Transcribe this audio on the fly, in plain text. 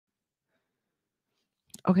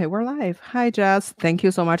Okay, we're live. Hi, Jess. Thank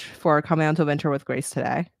you so much for coming on to Venture with Grace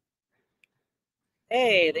today.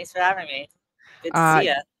 Hey, thanks for having me. Good to Uh, see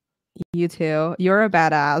you. you too. You're a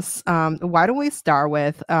badass. Why don't we start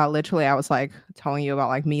with literally I was like telling you about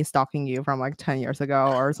like me stalking you from like 10 years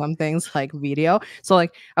ago or something's like video. So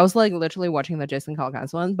like I was like literally watching the Jason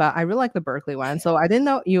Calkins one, but I really like the Berkeley one. So I didn't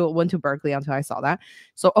know you went to Berkeley until I saw that.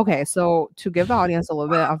 So okay, so to give the audience a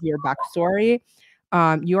little bit of your backstory,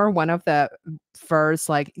 you are one of the first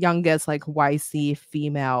like youngest like YC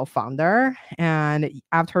female founder. And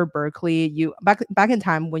after Berkeley, you back in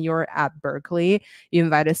time when you were at Berkeley, you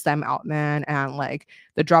invited Sam Altman and like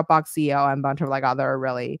the Dropbox CEO and a bunch of like other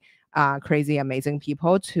really crazy, amazing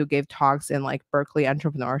people to give talks in like Berkeley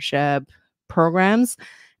entrepreneurship programs.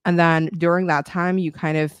 And then during that time, you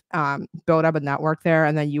kind of built up a network there.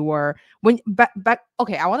 And then you were back.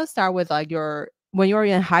 Okay, I want to start with like your when you were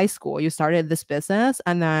in high school. You started this business,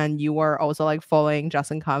 and then you were also like following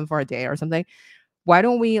Justin Come for a day or something. Why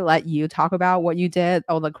don't we let you talk about what you did,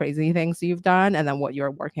 all the crazy things you've done, and then what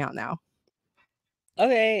you're working on now?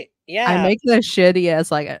 Okay, I yeah, make the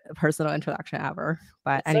shittiest like personal introduction ever.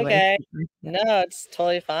 But it's anyways, okay. yeah. No, it's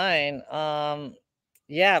totally fine.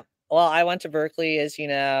 Yeah, well, I went to Berkeley, as you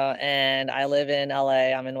know, and I live in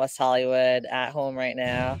LA. I'm in West Hollywood at home right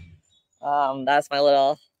now. That's my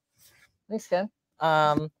little thanks, Ken.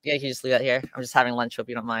 Yeah, you can just leave that here. I'm just having lunch, hope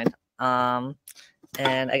you don't mind.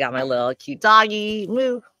 And I got my little cute doggy,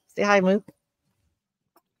 Moo. Say hi, Moo.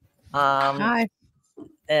 Um, Hi.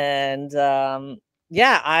 and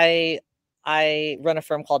yeah, I run a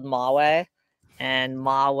firm called Mawe, and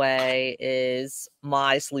Mawe is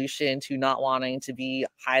my solution to not wanting to be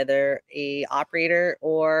either a operator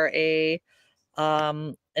or a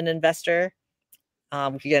an investor. We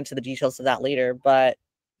can get into the details of that later, but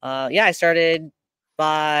yeah, I started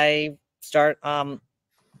by start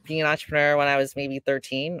being an entrepreneur when I was maybe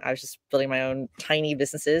 13. I was just building my own tiny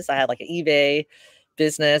businesses. I had like an eBay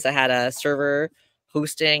business. I had a server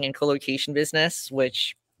hosting and co-location business,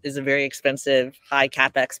 which is a very expensive, high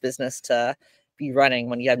capex business to be running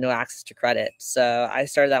when you have no access to credit. So I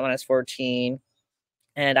started that when I was 14,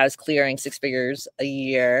 and I was clearing 6 figures a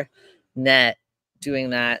year net doing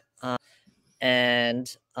that.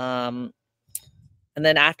 And and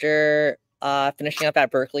then after finishing up at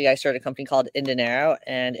Berkeley, I started a company called inDinero,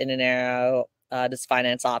 and inDinero does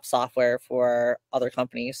finance ops software for other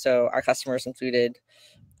companies. So our customers included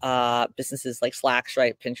businesses like Slack,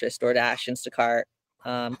 Stripe, Pinterest, DoorDash, Instacart,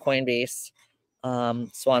 Coinbase,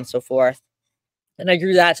 so on and so forth. And I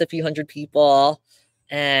grew that to a few hundred people.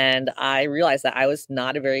 And I realized that I was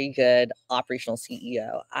not a very good operational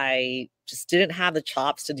CEO. I just didn't have the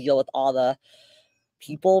chops to deal with all the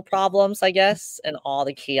people problems, I guess, and all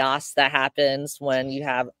the chaos that happens when you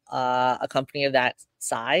have a company of that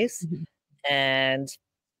size. Mhm. And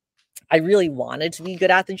I really wanted to be good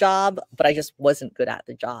at the job, but I just wasn't good at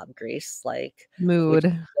the job, Grace, like, which Mood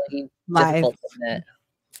is really live. difficult, isn't it?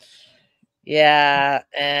 Yeah.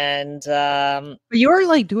 And But you were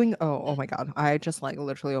like doing oh my god. I just like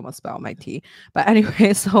literally almost spelled my tea. But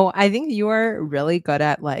anyway, so I think you are really good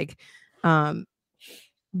at um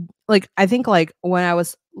like I think like when I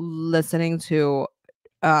was listening to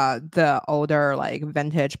the older like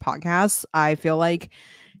vintage podcasts, I feel like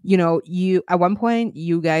you at one point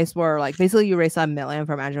you guys were like basically you raised 1 million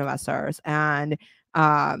from angel investors, and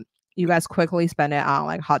you guys quickly spent it on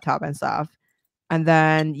like hot tub and stuff, and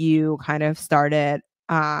then you kind of started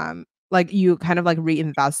like you kind of like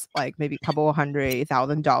reinvest like maybe a couple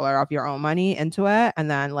 $100,000 of your own money into it, and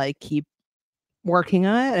then like keep working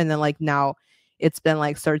on it, and then like now it's been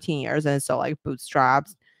like 13 years and it's still like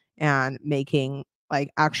bootstraps and making like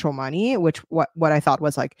actual money, which what I thought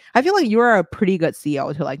was like I feel like you're a pretty good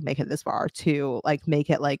CEO to like make it this far, to like make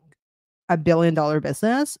it like $1 billion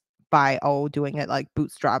business by all doing it like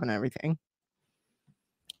bootstrap and everything.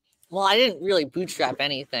 well, I didn't really bootstrap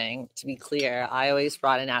anything, to be clear. I always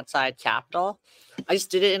brought in outside capital. I just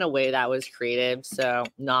did it in a way that was creative, so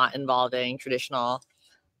not involving traditional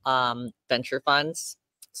venture funds.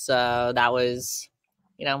 So that was,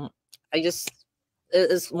 you know, I just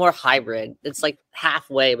it's more hybrid. It's like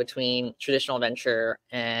halfway between traditional venture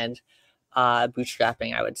and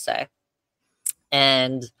bootstrapping, I would say.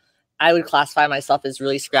 And I would classify myself as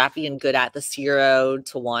really scrappy and good at the 0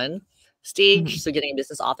 to 1 stage. Mhm. So getting a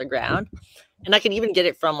business off the ground. And I can even get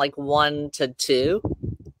it from like 1 to 2,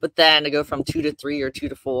 but then to go from 2 to 3 or 2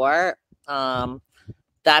 to 4,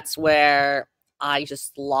 that's where I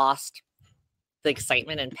just lost the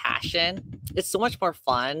excitement and passion. It's so much more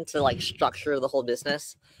fun to like structure the whole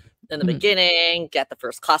business in the Mhm. beginning, get the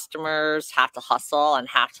first customers, have to hustle and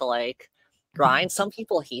have to like grind. Some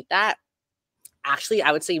people hate that. actually,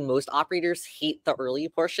 I would say most operators hate the early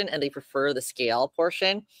portion and they prefer the scale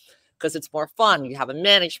portion because it's more fun. You have a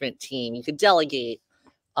management team, you could delegate.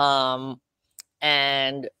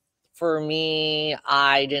 And for me,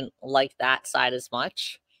 I didn't like that side as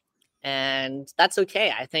much. And that's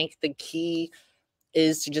okay. I think the key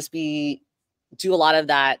is to just do a lot of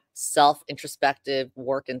that self-introspective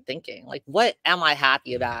work and thinking. Like, what am I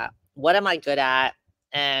happy about? What am I good at?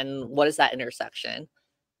 And what is that intersection?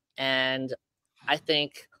 And I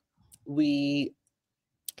think we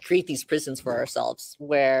create these prisons for ourselves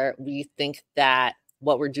where we think that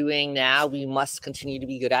what we're doing now, we must continue to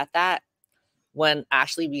be good at that, when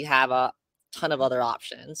actually we have a ton of other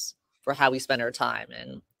options for how we spend our time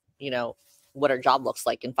and, what our job looks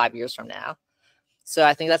like in 5 years from now. So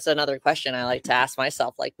I think that's another question I like to ask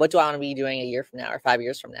myself, like, what do I want to be doing a year from now or 5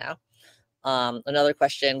 years from now? Another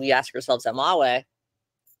question we ask ourselves at Mawe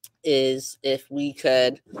is if we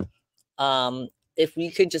could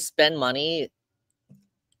just spend money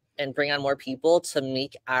and bring on more people to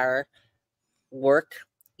make our work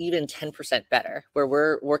even 10% better, where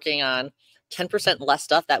we're working on 10% less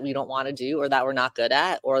stuff that we don't want to do or that we're not good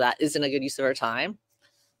at or that isn't a good use of our time.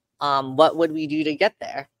 What would we do to get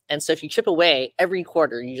there? And so if you chip away every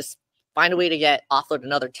quarter, you just find a way to offload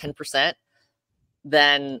another 10%,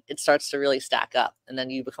 then it starts to really stack up and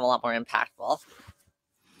then you become a lot more impactful.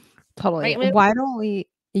 Totally. Right, Why don't we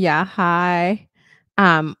Yeah, hi.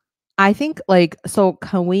 I think so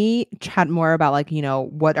can we chat more about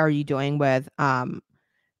what are you doing with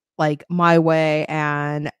like My Way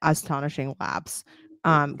and Astonishing Labs?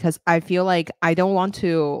 Because I feel like I don't want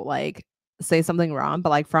to say something wrong,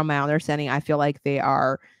 but from my understanding, I feel like they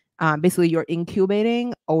are basically you're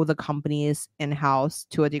incubating all the companies in-house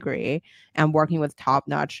to a degree and working with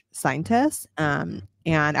top-notch scientists.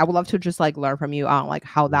 And I would love to just learn from you on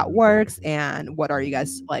how that works and what are you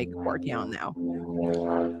guys working on now.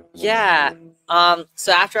 Yeah.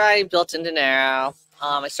 So after I built inDinero,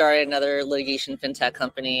 I started another litigation fintech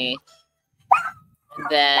company.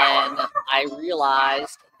 Then I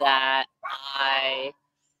realized that I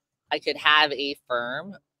could have a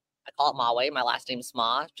firm. I call it Mawe. My last name is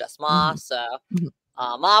Mah, Jess Mah. Mhm. So Mhm.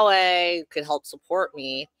 Mawe could help support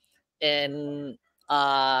me in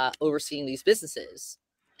overseeing these businesses.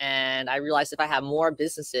 And I realized if I have more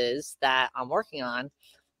businesses that I'm working on,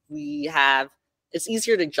 it's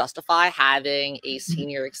easier to justify having a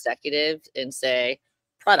senior executive in, say,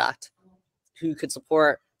 product who could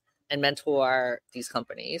support and mentor these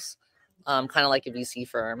companies, kind of like a VC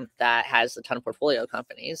firm that has a ton of portfolio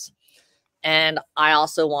companies. And I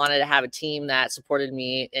also wanted to have a team that supported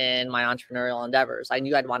me in my entrepreneurial endeavors. I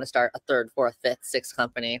knew I'd want to start a third, fourth, fifth, sixth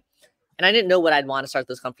company. And I didn't know what I'd want to start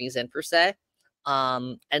those companies in per se.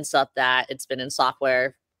 And stuff that it's been in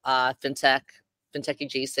software, fintech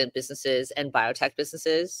adjacent businesses, and biotech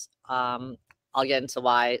businesses. I'll get into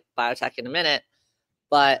why biotech in a minute.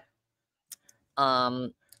 But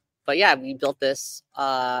yeah, we built this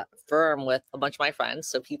firm with a bunch of my friends.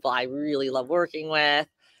 So people I really love working with,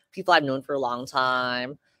 people I've known for a long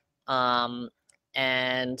time.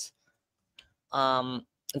 And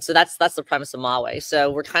so that's the premise of Mawe. So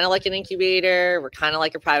we're kind of like an incubator, we're kind of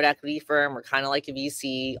like a private equity firm, we're kind of like a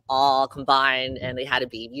VC, all combined, and they had a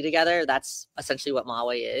baby together. That's essentially what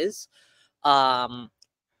Mawe is. I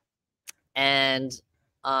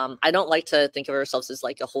don't like to think of ourselves as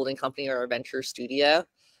like a holding company or a venture studio.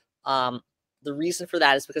 The reason for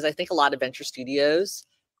that is because I think a lot of venture studios,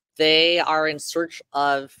 they are in search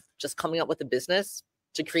of just coming up with a business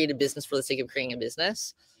to create a business for the sake of creating a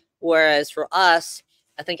business. Whereas for us,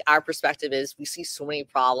 I think our perspective is we see so many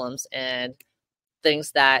problems and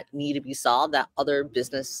things that need to be solved that other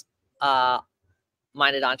business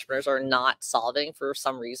minded entrepreneurs are not solving for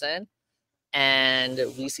some reason. And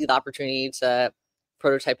we see the opportunity to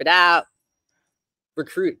prototype it out,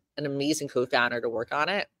 recruit an amazing co-founder to work on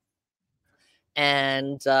it,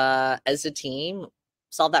 and as a team,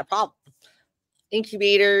 solve that problem.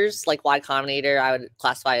 Incubators like Y Combinator, I would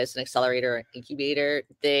classify as an accelerator or incubator.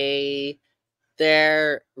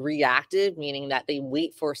 They're reactive, meaning that they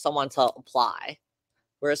wait for someone to apply.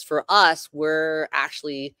 Whereas for us, we're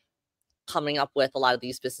actually coming up with a lot of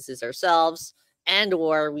these businesses ourselves, and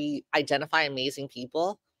or we identify amazing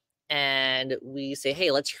people and we say, hey,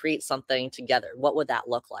 let's create something together. What would that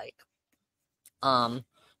look like?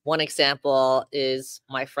 One example is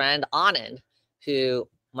my friend Anand, who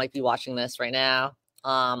might be watching this right now.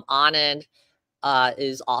 Anand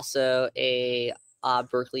is also a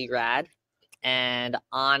Berkeley grad, and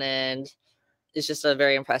Anand is just a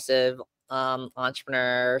very impressive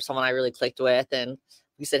entrepreneur, someone I really clicked with. And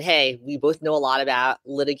we said, hey, we both know a lot about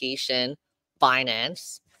litigation,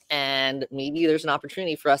 finance, and maybe there's an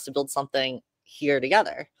opportunity for us to build something here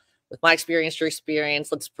together. With my experience, your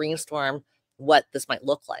experience, let's brainstorm what this might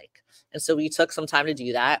look like. And so we took some time to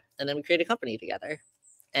do that, and then we created a company together.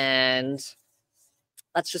 And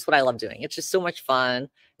that's just what I love doing. It's just so much fun.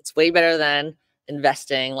 It's way better than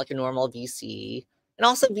investing like a normal VC. And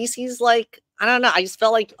also VCs, like, I don't know, I just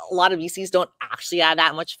felt like a lot of VCs don't actually add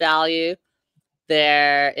that much value.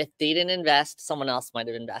 There, if they didn't invest, someone else might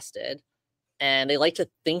have invested. And they like to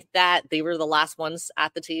think that they were the last ones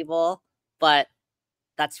at the table, but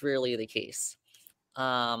that's rarely the case.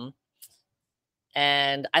 And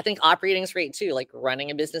I think operating is great too. Like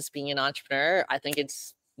running a business, being an entrepreneur, I think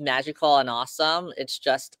it's magical and awesome. It's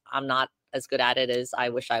just I'm not as good at it as I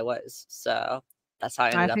wish I was. So that's how I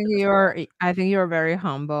ended up in this role. I think you're very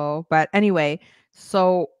humble. But anyway,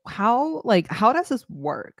 so how does this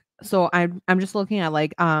work? So I'm just looking at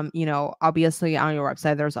like obviously on your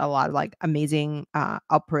website there's a lot of like amazing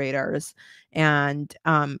operators, and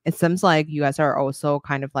it seems like you guys are also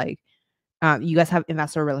kind of like you guys have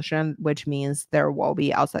investor relation, which means there will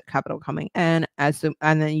be outside capital coming in. And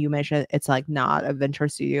then you mentioned it's like not a venture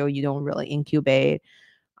studio. You don't really incubate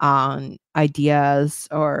on ideas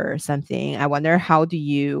or something. I wonder how do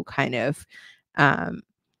you kind of um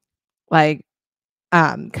like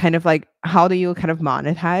kind of like how do you kind of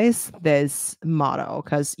monetize this model?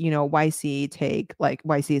 Because YC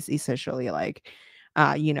is essentially like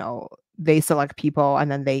they select people and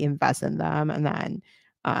then they invest in them, and then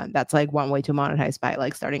that's like one way to monetize by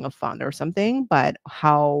like starting a fund or something. But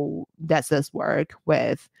how does this work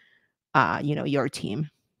with your team?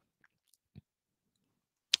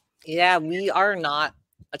 Yeah, we are not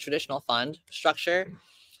a traditional fund structure.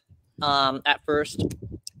 At first,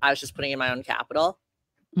 I was just putting in my own capital.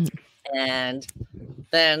 Mhm. And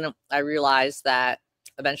then I realized that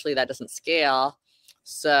eventually that doesn't scale.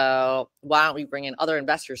 So why don't we bring in other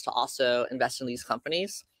investors to also invest in these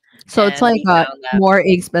companies? So it's And like we a found that, more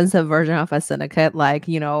expensive version of a syndicate. Like,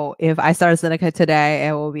 if I start a syndicate today,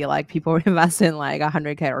 it will be like people invest in like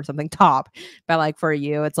 100K or something top. But like for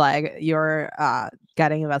you, it's like you're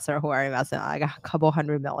getting investor who are investing like a couple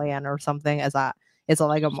 100 million or something. Is a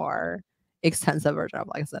like a more extensive version of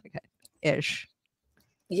like a syndicate ish.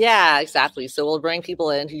 yeah, exactly. So we'll bring people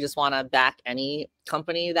in who just want to back any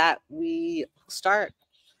company that we start.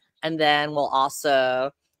 And then we'll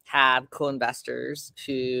also have co-investors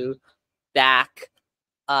who back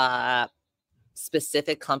uh,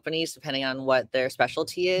 specific companies depending on what their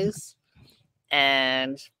specialty is.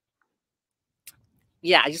 And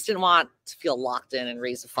yeah, I just didn't want to feel locked in and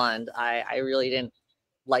raise a fund. I really didn't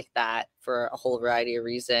like that for a whole variety of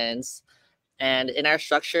reasons. And in our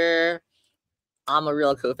structure, I'm a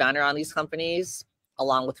real co-founder on these companies,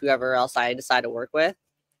 along with whoever else I decide to work with.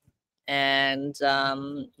 And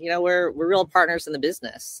we're real partners in the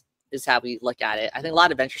business, is how we look at it. I think a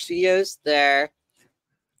lot of venture studios, they're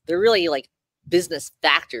really like business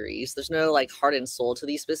factories. There's no like heart and soul to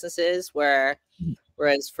these businesses.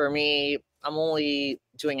 Whereas for me, I'm only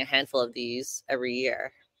doing a handful of these every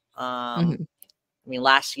year. Mhm. I mean,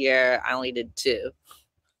 last year I only did 2,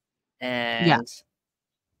 Yeah.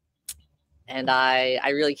 and I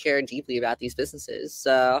really care deeply about these businesses.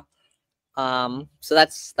 So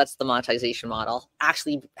that's the monetization model.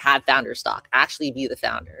 Actually have founder stock. Actually be the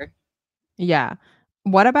founder. Yeah.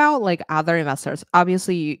 What about like other investors?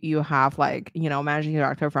 Obviously, you have like, managing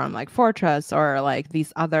director from like Fortress or like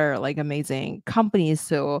these other like amazing companies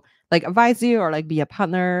to like advise you or like be a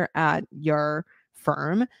partner at your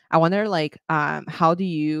firm. I wonder like how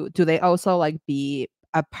do they also like be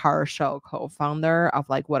a partial co-founder of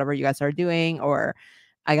like whatever you guys are doing? Or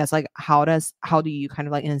I guess like how do you kind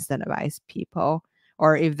of like incentivize people?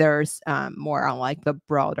 Or if there's more on like the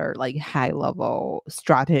broader like high level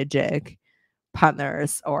strategic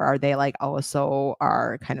partners, or are they like also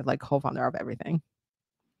are kind of like co-founder of everything?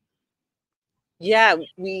 Yeah,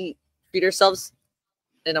 we treat ourselves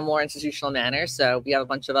in a more institutional manner. So we have a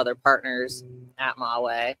bunch of other partners at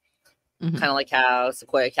Mawe, Mhm. kind of like how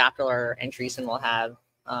Sequoia Capital or Andreessen will have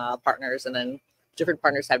partners, and then different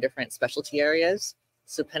partners have different specialty areas.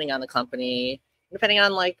 So depending on the company, depending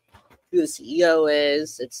on like who the CEO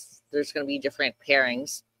is, there's going to be different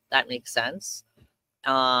pairings that make sense.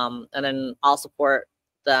 And then I'll support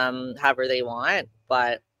them however they want,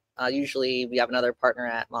 but usually we have another partner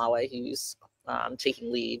at Mawe who's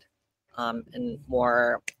taking lead and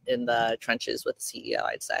more in the trenches with the CEO,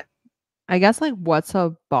 I'd say. I guess like what's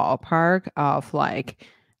a ballpark of like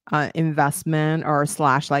investment or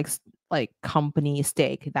slash like company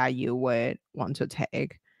stake that you would want to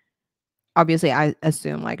take? Obviously, I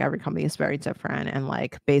assume like every company is very different and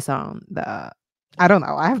like based on the I don't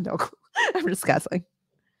know, I have no clue. I'm just guessing.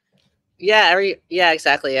 Yeah,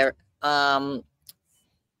 exactly.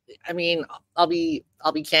 I mean, I'll be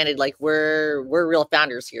candid. Like we're real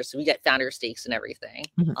founders here, so we get founder stakes and everything.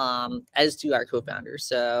 Mhm. As do our co-founders.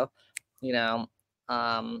 So, you know,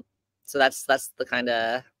 um, so that's the kind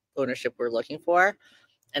of ownership we're looking for.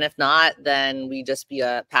 And if not, then we just be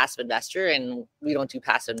a passive investor, and we don't do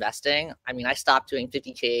passive investing. I mean, I stopped doing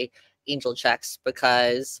 50K angel checks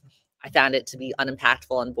because I found it to be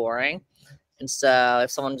unimpactful and boring. And so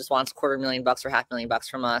if someone just wants $250,000 or $500,000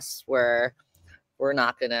 from us, we're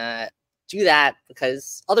not gonna do that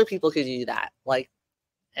because other people could do that. Like,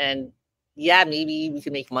 and yeah, maybe we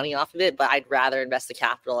could make money off of it, but I'd rather invest the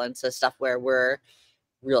capital into stuff where we're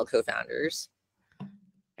real co-founders.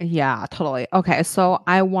 Yeah, totally. Okay, so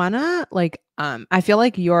I wanna like I feel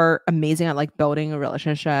like you're amazing at like building a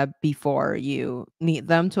relationship before you meet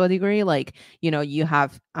them to a degree. Like, you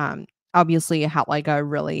have obviously had like a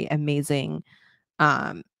really amazing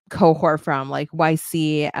cohort from like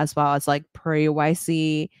YC as well as like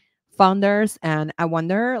pre-YC founders. And I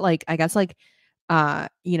wonder, like, I guess like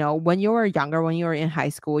when you were younger, when you were in high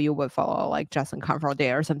school, you would follow like Justin Comfort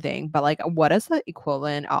Day or something. But like, what is the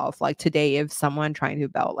equivalent of like today if someone trying to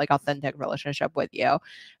build like authentic relationship with you?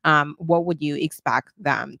 What would you expect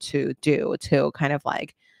them to do to kind of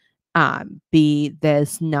like be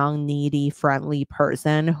this non-needy friendly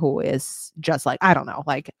person who is just like, I don't know,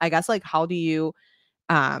 like I guess like how would you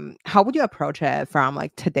approach it from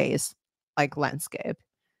like today's like landscape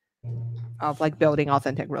of like building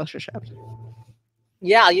authentic relationships?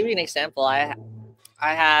 Yeah, I'll give you an example. I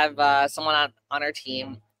have someone on our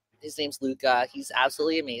team. His name's Luca. He's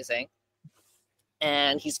absolutely amazing,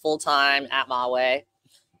 and he's full time at Mawe.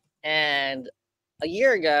 And a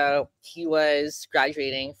year ago, he was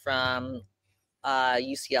graduating from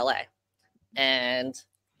UCLA, and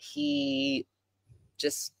he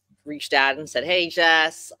just reached out and said, "Hey,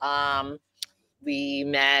 Jess, we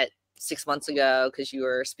met 6 months ago because you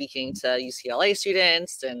were speaking to UCLA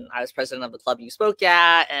students, and I was president of the club you spoke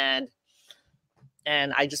at, and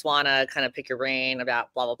I just want to kind of pick your brain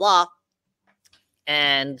about blah blah blah,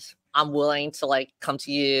 and I'm willing to like come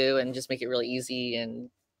to you and just make it really easy and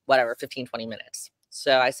whatever 15-20 minutes."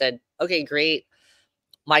 So I said, "Okay, great.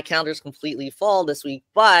 My calendar's completely full this week,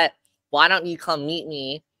 but why don't you come meet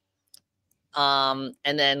me? And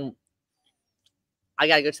then I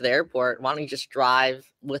got to go to the airport. Why don't you just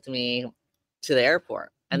drive with me to the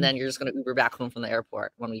airport? And then you're just going to Uber back home from the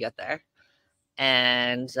airport when we get there."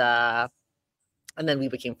 And then we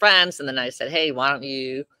became friends. And then I said, "Hey, why don't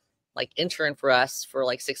you like intern for us for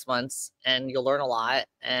like 6 months and you'll learn a lot."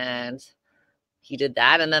 And he did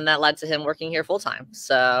that. And then that led to him working here full time.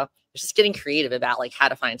 So it's just getting creative about like how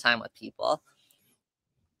to find time with people.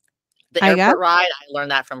 The I guess. airport ride, I learned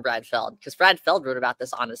that from Brad Feld because Brad Feld wrote about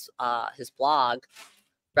this on his blog.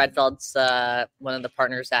 Brad Feld's one of the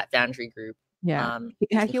partners at Foundry Group. Yeah.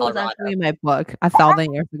 He's in He was Colorado. actually in my book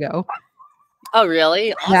 1,000 years ago. Oh, really?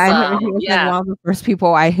 Yeah, I heard Awesome. he was like Yeah. one of the first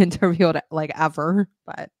people I interviewed like ever.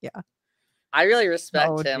 But yeah. I really respect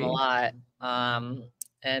Oh, him a gee. lot.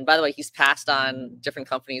 And by the way, he's passed on different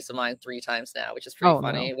companies of mine 3 times now, which is pretty Oh no.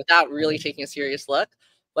 funny without really taking a serious look.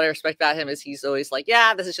 What I respect about him is he's always like,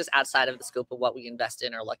 yeah, this is just outside of the scope of what we invest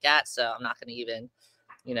in or look at. So I'm not going to even,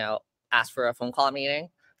 ask for a phone call meeting.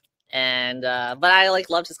 And, but I like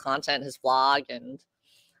loved his content, his blog, and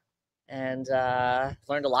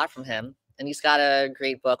learned a lot from him. And he's got a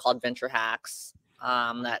great book called Venture Hacks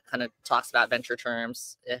that kind of talks about venture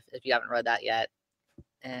terms if you haven't read that yet.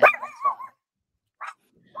 And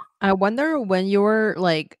I wonder when you were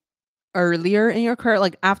like earlier in your career,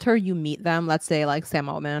 like after you meet them, let's say like Sam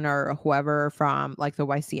Altman or whoever from like the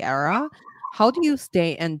YC era, how do you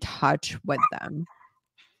stay in touch with them?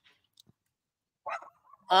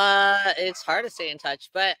 it's hard to stay in touch,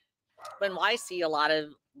 but when I see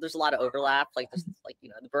there's a lot of overlap. Like there's like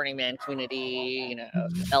the Burning Man community,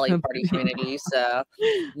 LA party community. So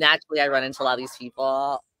naturally, I run into a lot of these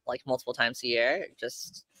people like multiple times a year,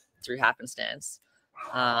 just through happenstance.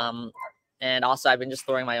 And also, I've been just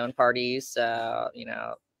throwing my own parties. So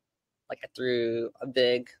like I threw a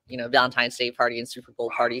big Valentine's Day party and Super Bowl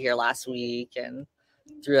party here last week, and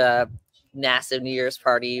threw a massive New Year's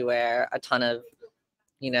party where a ton of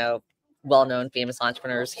well-known famous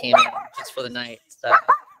entrepreneurs came in just for the night. So,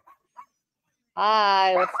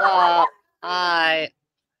 hi, what's up? Hi.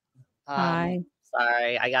 Hi.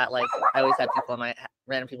 Sorry, I always have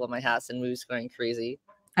random people in my house and moves going crazy.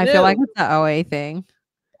 I feel like it's the OA thing.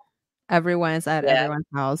 Everyone's at everyone's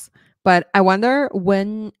house. But I wonder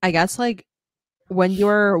when, I guess like when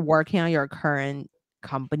you're working on your current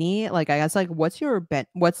company, like I guess like what's the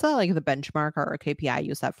like the benchmark or KPI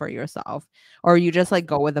you set for yourself? Or you just like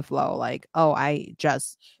go with the flow, like, oh, I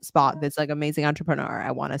just spot this like amazing entrepreneur.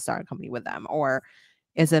 I want to start a company with them. Or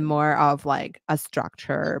is it more of like a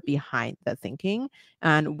structure behind the thinking?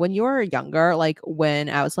 And when you were younger, like when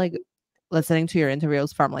I was like listening to your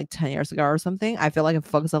interviews from like 10 years ago or something, I feel like it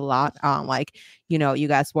focused a lot on like, you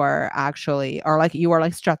guys were actually, or like you were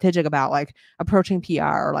like strategic about like approaching PR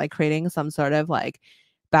or like creating some sort of like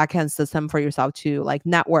backend system for yourself to like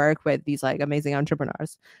network with these like amazing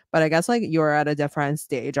entrepreneurs. But I guess like you're at a different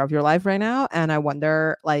stage of your life right now. And I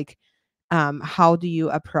wonder like, how do you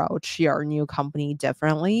approach your new company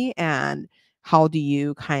differently? And how do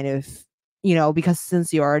you kind of, because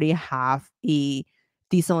since you already have a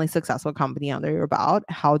decently successful company under your belt,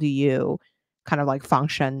 how do you kind of like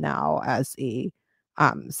function now as a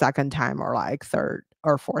second time or like third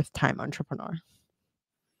or fourth time entrepreneur?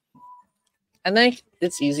 I think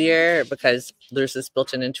it's easier because there's this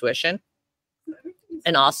built-in intuition,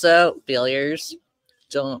 and also failures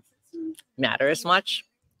don't matter as much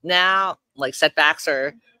now. Like setbacks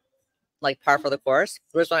are like par for the course.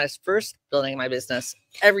 Whereas when I was first building my business,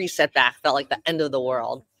 every setback felt like the end of the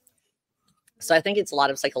world. So I think it's a lot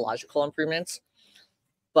of psychological improvements.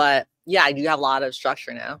 But yeah, I do have a lot of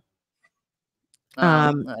structure now.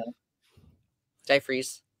 Um, Did I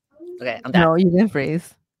freeze? Okay, I'm back. no, you didn't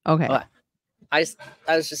freeze. Okay. Okay. I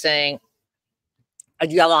was just saying, I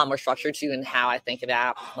do have a lot more structure too in how I think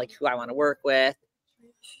about like who I want to work with,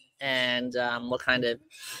 and what kind of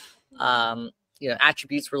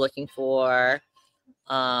attributes we're looking for,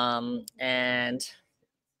 and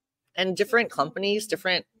different companies,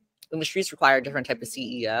 different industries require a different type of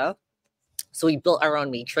CEO. So we built our own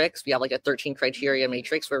matrix. We have like a 13 criteria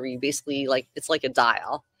matrix where we basically like, it's like a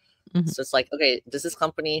dial. Mhm. So it's like, okay, does this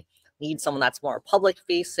company need someone that's more public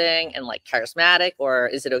facing and like charismatic, or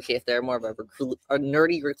is it okay if they're more of a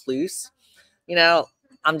nerdy recluse?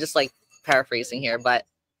 I'm just like paraphrasing here, but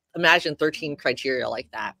imagine 13 criteria like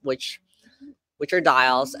that, which are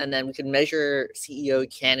dials, and then we can measure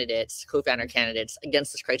CEO candidates, co-founder candidates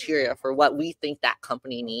against this criteria for what we think that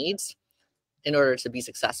company needs in order to be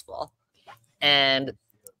successful. And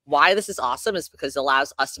why this is awesome is because it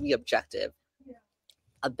allows us to be objective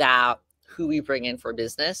about who we bring in for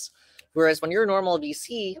business. Whereas when you're a normal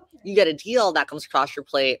VC, you get a deal that comes across your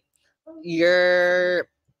plate. You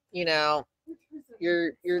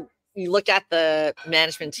look at the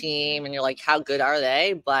management team and you're like, how good are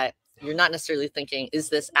they? But you're not necessarily thinking, is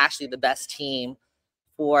this actually the best team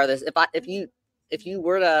for this? If you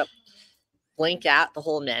were to blank out the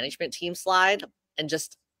whole management team slide and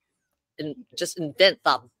just invent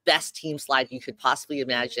the best team slide you could possibly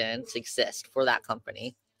imagine to exist for that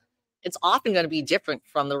company, it's often going to be different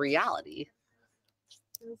from the reality.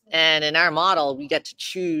 And in our model, we get to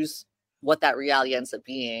choose what that reality ends up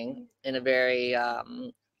being in a very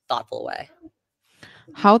thoughtful way.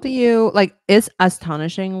 How do you like, is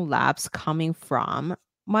Astonishing Labs coming from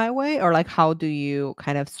my way, or like how do you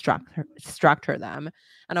kind of structure them?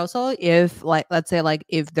 And also if like let's say like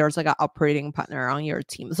if there's like an operating partner on your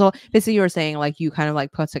team, so basically you're saying like you kind of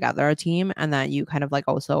like put together a team and then you kind of like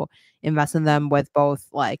also invest in them with both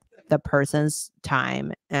like the person's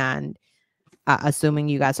time and assuming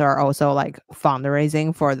you guys are also like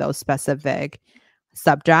fundraising for those specific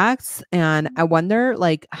subjects. And I wonder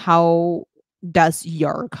like how does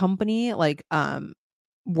your company like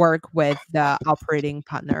work with the operating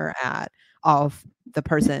partner of the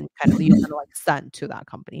person kind of you kind of like sent to that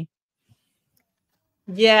company?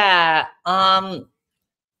 Yeah.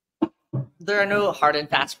 There are no hard and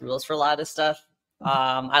fast rules for a lot of this stuff.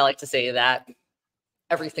 I like to say that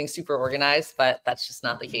everything's super organized, but that's just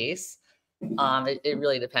not the case. It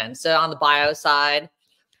really depends. So on the bio side,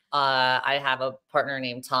 I have a partner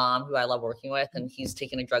named Tom who I love working with, and he's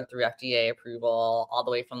taken a drug through FDA approval all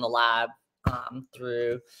the way from the lab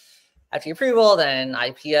through FDA approval, then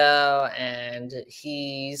IPO, and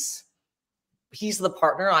he's the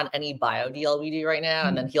partner on any bio deal we do right now,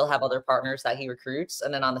 and then he'll have other partners that he recruits.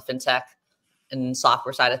 And then on the fintech and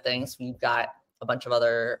software side of things, we've got a bunch of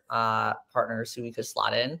other partners who we could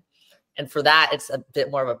slot in. And for that, it's a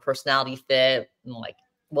bit more of a personality fit, and like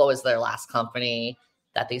what was their last company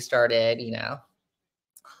that they started,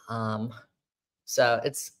 so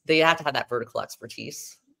they have to have that vertical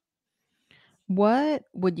expertise. What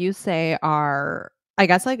would you say are, I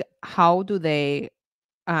guess like how do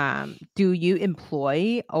you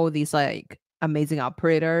employ all these like amazing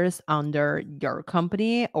operators under your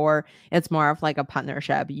company, or it's more of like a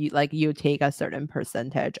partnership, you take a certain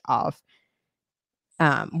percentage of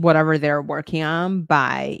whatever they're working on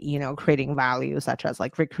by creating value such as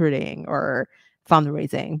like recruiting or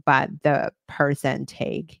fundraising, but the person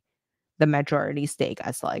take the majority stake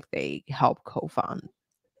as like they help co-fund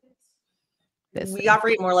this We thing.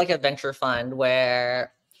 operate more like a venture fund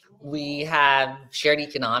where we have shared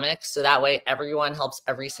economics. So that way everyone helps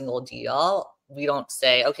every single deal. We don't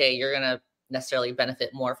say, okay, you're going to necessarily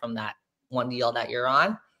benefit more from that one deal that you're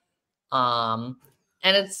on.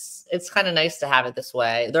 And it's kind of nice to have it this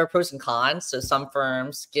way. There are pros and cons. So some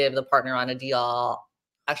firms give the partner on a deal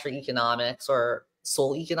extra economics or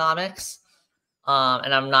sole economics.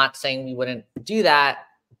 And I'm not saying we wouldn't do that,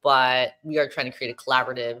 but we are trying to create a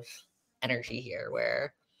collaborative energy here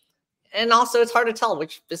where, and also it's hard to tell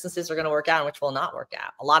which businesses are going to work out and which will not work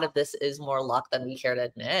out. A lot of this is more luck than we care to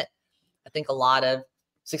admit. I think a lot of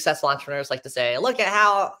successful entrepreneurs like to say, look at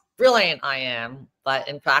how brilliant I am. But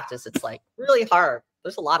in practice, it's like really hard.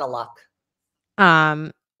 There's a lot of luck.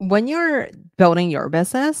 When you're building your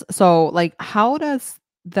business, so like how does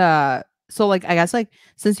the so like I guess like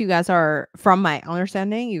since you guys are, from my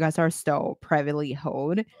understanding, you guys are still privately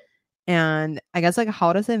held, and I guess like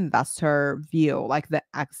how does the investor view like the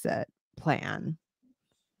exit plan?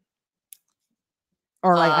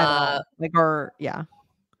 Or like I don't Uh, know, like, or yeah,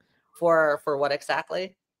 for what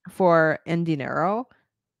exactly? for inDinero.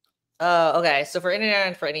 Oh, okay. So for inDinero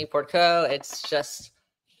and for any portco, it's just,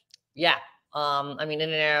 yeah. I mean,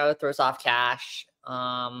 inDinero throws off cash,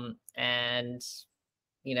 and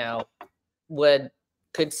you know,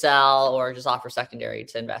 could sell or just offer secondary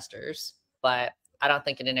to investors. But I don't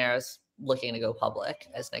think inDinero is looking to go public,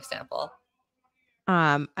 as an example.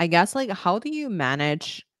 I guess like how do you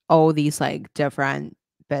manage all these like different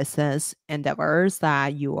business endeavors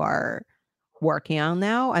that you are working on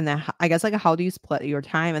now? And then I guess like how do you split your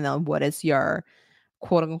time? And then what is your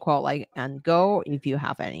quote unquote like end goal if you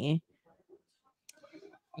have any?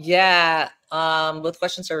 Yeah, both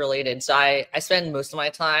questions are related. So I spend most of my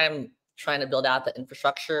time trying to build out the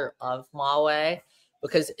infrastructure of Maui,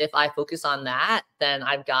 because if I focus on that, then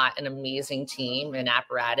I've got an amazing team and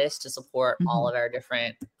apparatus to support all Mhm. of our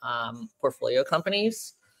different portfolio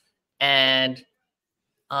companies. And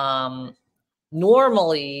um,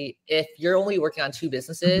 normally, if you're only working on two Mhm.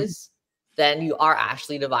 businesses, then you are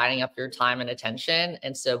actually dividing up your time and attention.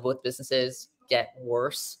 And so both businesses get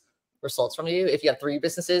worse results from you. If you have three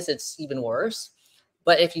businesses, it's even worse.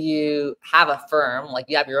 But if you have a firm, like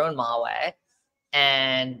you have your own Mawe,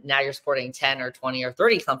 and now you're supporting 10 or 20 or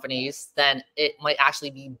 30 companies, then it might actually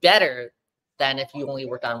be better than if you only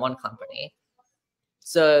worked on one company.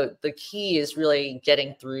 So the key is really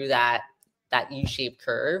getting through that U-shaped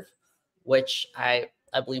curve, which I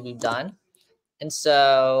believe we've done. And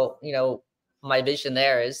so, my vision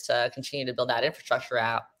there is to continue to build that infrastructure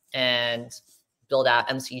out and build out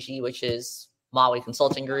MCG, which is Maui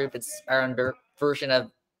Consulting Group. It's our own version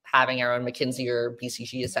of having our own McKinsey or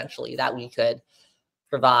BCG, essentially, that we could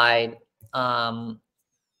provide,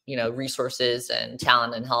 resources and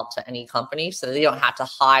talent and help to any company, so they don't have to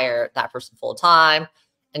hire that person full time,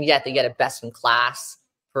 and yet they get a best in class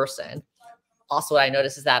person. Also, what I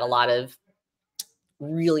notice is that a lot of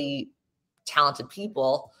really talented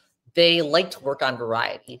people, they like to work on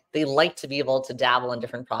variety. They like to be able to dabble in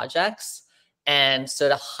different projects. And so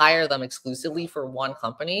to hire them exclusively for one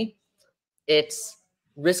company, it's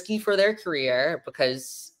risky for their career,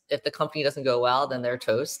 because if the company doesn't go well, then they're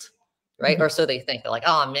toast, right? Mhm. Or so they think. They're like,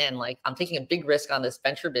 oh man, like I'm taking a big risk on this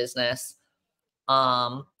venture business.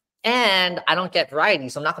 Um, and I don't get variety,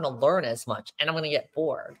 so I'm not going to learn as much, and I'm going to get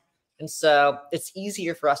bored. And so it's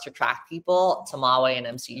easier for us to attract people to Mawe and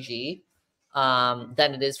MCG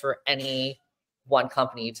than it is for any one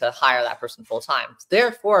company to hire that person full time.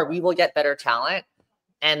 Therefore, we will get better talent.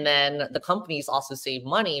 And then the companies also save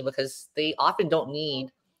money, because they often don't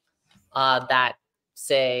need that,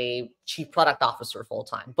 say, chief product officer full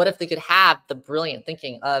time. But if they could have the brilliant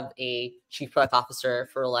thinking of a chief product officer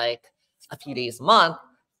for like a few days a month,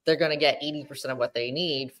 they're going to get 80% of what they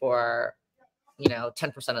need for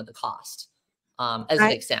 10% of the cost, as an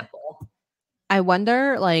I example. I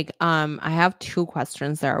wonder, like, I have two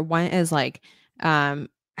questions there. One is like, um,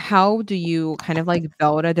 how do you kind of like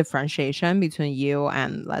build a differentiation between you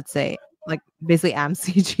and, let's say, like basically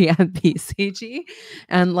MCG and BCG,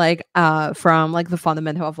 and like from like the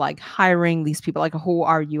fundamental of like hiring these people, like who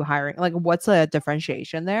are you hiring? Like what's a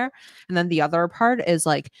differentiation there? And then the other part is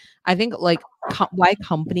like, I think like why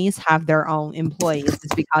companies have their own employees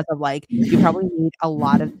is because of like you probably need a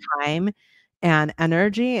lot of time and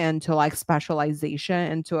energy into like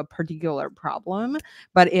specialization into a particular problem.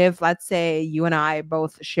 But if, let's say, you and I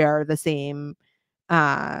both share the same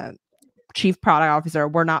uh chief product officer,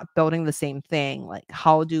 we're not building the same thing. Like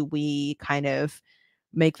how do we kind of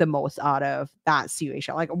make the most out of that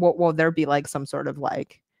situation? Like, will there be like some sort of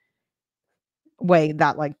like way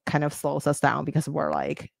that like kind of slows us down because we're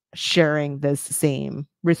like sharing this same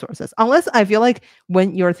resources? Unless I feel like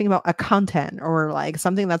when you're thinking about a content or like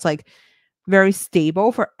something that's like very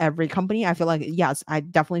stable for every company, I feel like, yes, I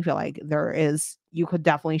definitely feel like you could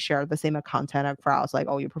definitely share the same content across like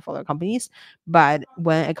all your portfolio companies. But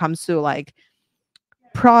when it comes to like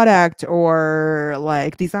product or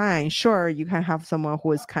like design, sure, you can have someone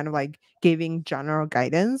who is kind of like giving general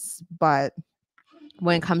guidance. But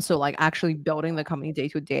when it comes to like actually building the company day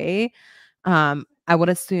to day, I would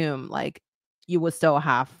assume like you would still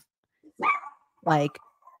have like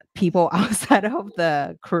people outside of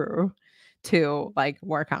the crew to like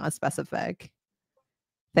work on a specific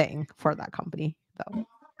thing for that company though.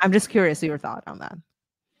 I'm just curious your thought on that.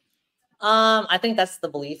 I think that's the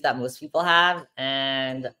belief that most people have,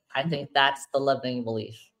 and I think that's the limiting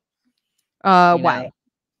belief. You know, Why?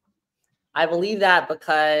 I believe that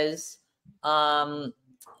because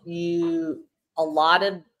you a lot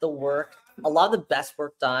of the work, a lot of the best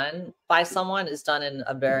work done by someone is done in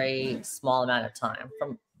a very small amount of time.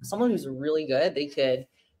 From someone who's really good, they could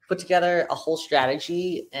put together a whole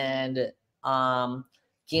strategy and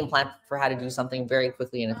game plan for how to do something very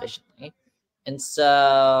quickly and efficiently. And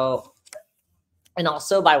so, and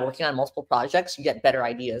also by working on multiple projects, you get better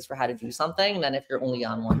ideas for how to do something than if you're only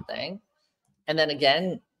on one thing. And then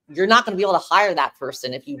again, you're not going to be able to hire that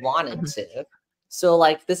person if you wanted to. So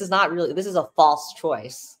like, this is a false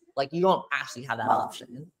choice. Like you don't actually have that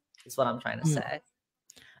option is what I'm trying to say.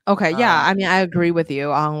 Okay, yeah, I mean, I agree with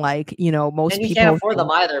you on like, most And you can't people afford think,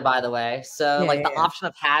 them either, by the way. So yeah, like yeah, the yeah. option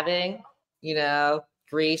of having,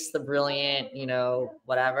 Grace the brilliant,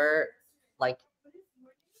 whatever, like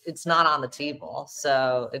it's not on the table.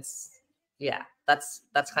 So yeah, that's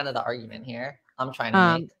kind of the argument here I'm trying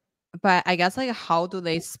to make. But I guess like how do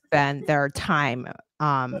they spend their time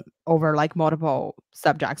over like multiple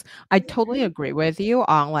subjects? I totally agree with you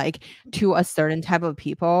on like to a certain type of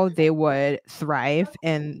people, they would thrive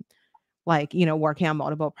in like, working on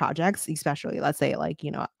multiple projects, especially let's say like,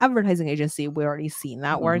 advertising agency, we already seen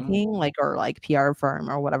that Mhm. working, like, or like PR firm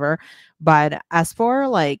or whatever. But as for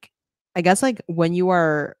like, I guess like when you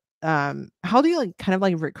are, how do you like kind of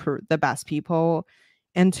like recruit the best people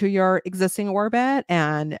into your existing orbit?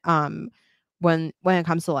 And when it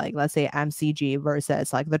comes to like, let's say MCG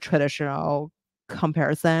versus like the traditional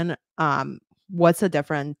comparison, what's a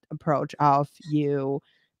different approach of you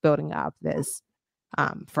building up this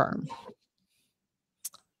firm?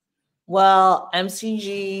 Well,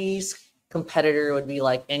 MCG's competitor would be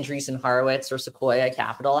like Andreessen Horowitz or Sequoia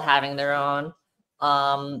Capital having their own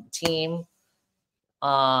team.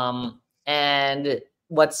 And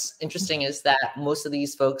what's interesting is that most of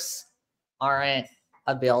these folks aren't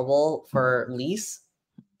available for lease.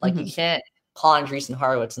 Like you Mhm. can't call Andreessen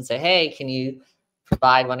Horowitz and say, "Hey, can you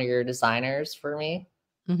provide one of your designers for me?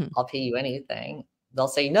 Mhm. I'll pay you anything." They'll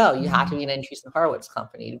say, "No, you have to be an Andreessen Horowitz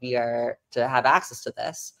company to have access to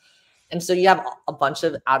this." And so you have a bunch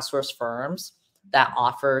of outsourced firms that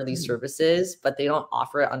offer these services, but they don't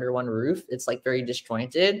offer it under one roof. It's like very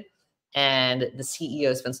disjointed. And the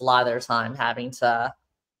CEO spends a lot of their time having to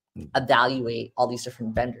evaluate all these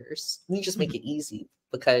different vendors. We just make it easy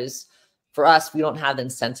because for us, we don't have the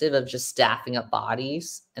incentive of just staffing up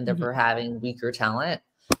bodies and therefore having weaker talent.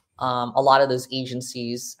 A lot of those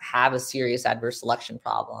agencies have a serious adverse selection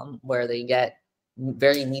problem where they get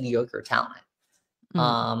very mediocre talent.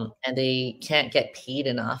 And they can't get paid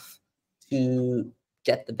enough to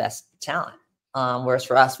get the best talent. Whereas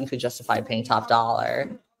for us, we could justify paying top dollar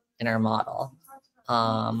in our model.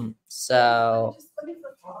 So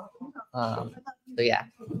yeah.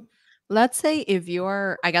 Let's say if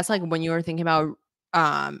you're, I guess like when you were thinking about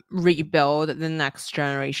rebuild the next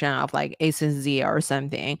generation of like ACZ or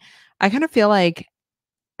something, I kind of feel like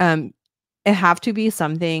um it have to be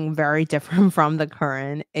something very different from the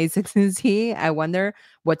current A16Z. I wonder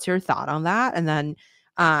what's your thought on that? And then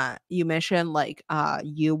you mentioned like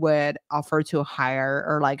you would offer to hire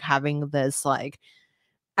or like having this like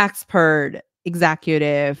expert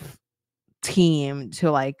executive team to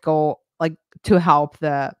like go like to help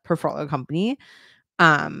the portfolio company.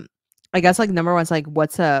 um I guess like number one's like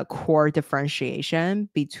what's a core differentiation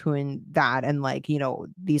between that and like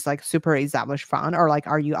these like super established fund, or like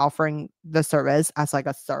are you offering the service as like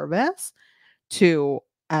a service to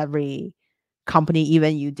every company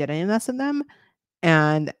even you didn't invest in them,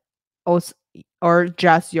 and also or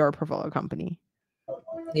just your portfolio company?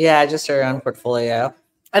 Yeah, just our own portfolio.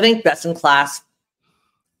 I think best in class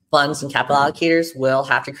funds and capital allocators will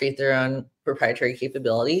have to create their own proprietary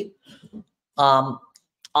capability. Um,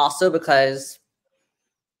 Also because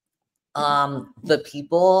the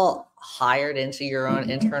people hired into your own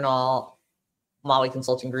internal Maui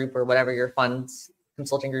consulting group or whatever your fund's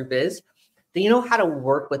consulting group is, they know how to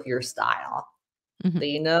work with your style. Mhm.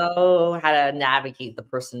 They know how to navigate the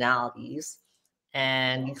personalities,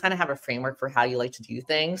 and you kind of have a framework for how you like to do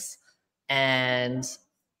things. And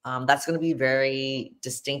that's going to be very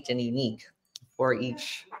distinct and unique for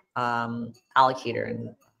each allocator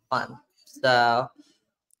and fund. So,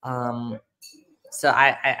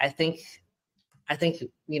 I think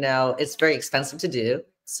it's very expensive to do.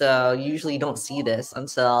 So usually you don't see this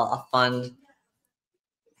until a fund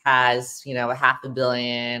has a $500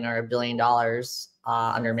 million or $1 billion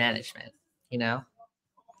under management.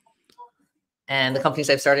 And the companies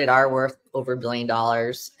I've started are worth over $1 billion.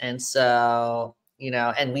 And so,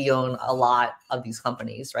 and we own a lot of these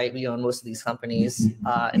companies, right? We own most of these companies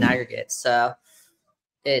in aggregate. So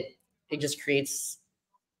it just creates,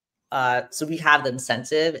 so we have the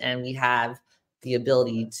incentive and we have the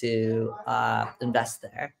ability to invest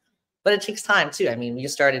there. But it takes time too. I mean, we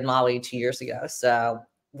just started Maui 2 years ago. So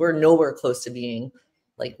we're nowhere close to being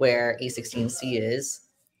like where A16C is.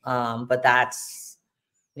 But that's,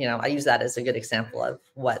 I use that as a good example of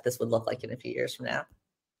what this would look like in a few years from now.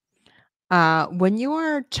 When you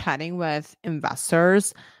are chatting with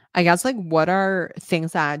investors, I guess like what are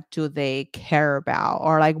things that do they care about,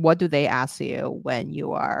 or like what do they ask you when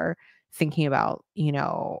you are thinking about,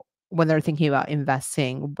 when they're thinking about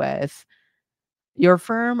investing with your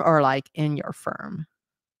firm or like in your firm?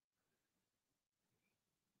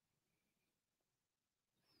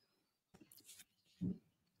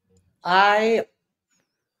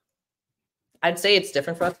 I'd say it's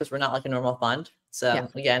different for us because we're not like a normal fund. So Yeah.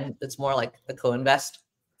 again, it's more like the co-invest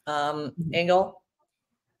Mhm. angle.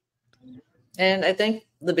 And I think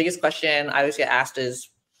the biggest question I always get asked is,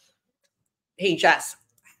 hey, Jess,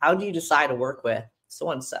 how do you decide to work with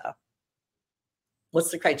so-and-so?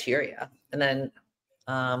 What's the criteria? And then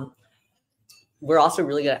we're also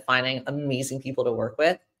really good at finding amazing people to work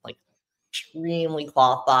with, like extremely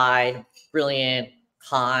qualified, brilliant,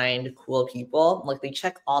 kind, cool people. Like they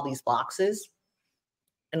check all these boxes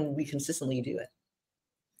and we consistently do it.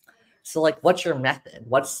 So like, what's your method?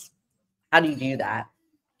 How do you do that?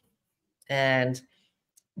 And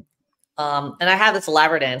I have this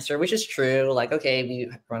elaborate answer, which is true. Like, okay, we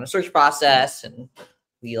run a search process and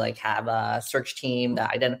we like have a search team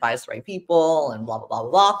that identifies the right people and blah, blah, blah,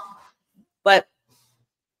 blah, blah. But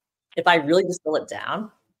if I really distill it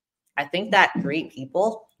down, I think that great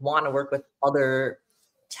people want to work with other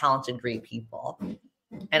talented, great people.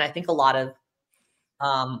 And I think a lot of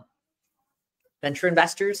venture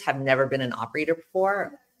investors have never been an operator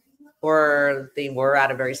before, or they were at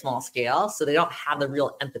a very small scale. So they don't have the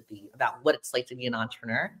real empathy about what it's like to be an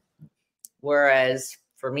entrepreneur. Whereas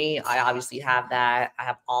for me, I obviously have that. I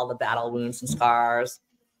have all the battle wounds and scars.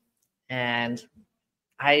 And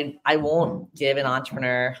I won't give an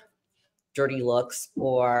entrepreneur dirty looks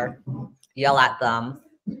or yell at them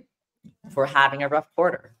for having a rough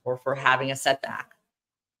quarter or for having a setback.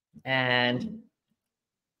 And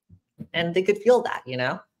they could feel that,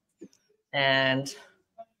 And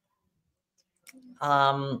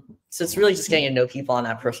so it's really just getting to know people on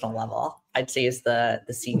that personal level, I'd say, is the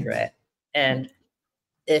secret. And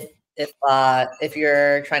if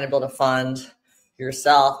you're trying to build a fund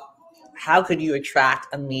yourself, how could you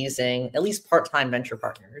attract amazing, at least part-time venture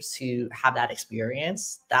partners who have that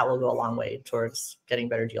experience? That will go a long way towards getting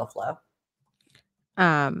better deal flow.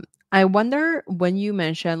 I wonder, when you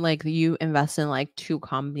mentioned like you invest in like 2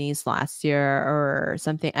 companies last year or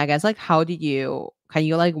something, I guess like can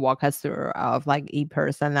you like walk us through of like a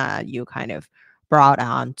person that you kind of brought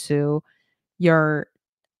on to your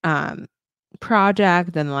um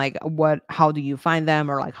project, and like how do you find them,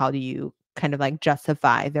 or like how do you kind of like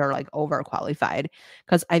justify they're like overqualified?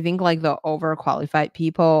 Because I think like the overqualified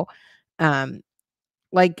people, um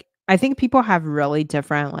like I think people have really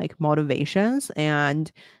different like motivations, and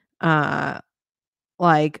uh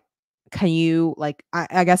like can you like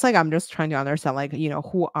I guess like I'm just trying to understand like,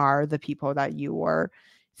 who are the people that you were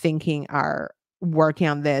thinking are working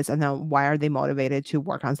on this, and then why are they motivated to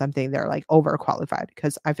work on something they're like overqualified?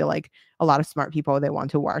 Because I feel like a lot of smart people, they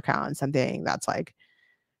want to work on something that's like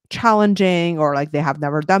challenging or like they have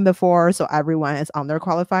never done before, so everyone is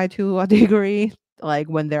underqualified to a degree, like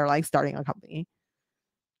when they're like starting a company.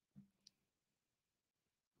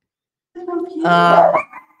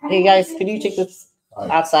 Hey guys, could you take this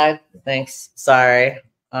outside? Thanks. Sorry.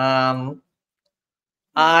 I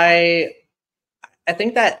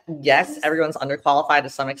think that yes, everyone's underqualified to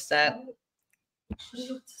some extent.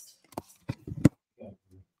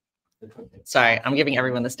 Sorry, I'm giving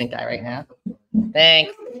everyone the stink eye right now.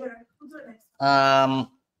 Thanks.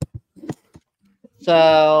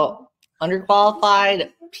 So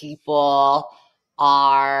underqualified people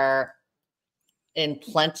are in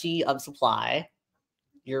plenty of supply.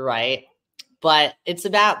 You're right. But it's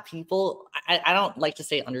about people. I don't like to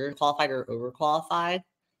say underqualified or overqualified.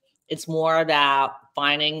 It's more about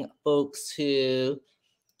finding folks who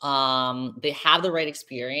they have the right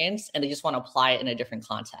experience and they just want to apply it in a different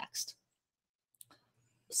context.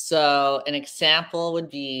 So an example would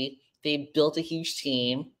be they built a huge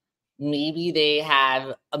team. Maybe they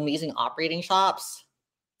have amazing operating shops,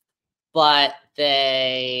 but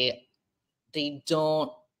they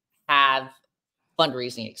don't have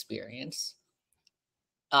fundraising experience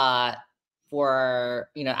for,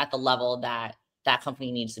 you know, at the level that that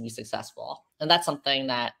company needs to be successful. And that's something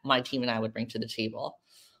that my team and I would bring to the table.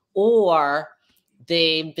 Or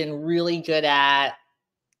they've been really good at,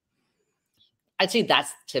 I'd say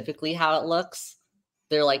that's typically how it looks.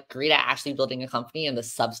 They're like great at actually building a company and the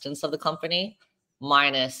substance of the company,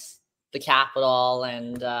 minus the capital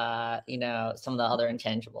and you know, some of the other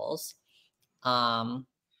intangibles.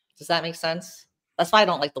 Does that make sense? That's why I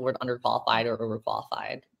don't like the word underqualified or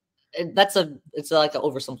overqualified. It's like an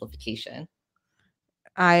oversimplification.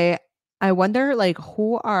 I I wonder like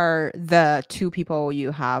who are the two people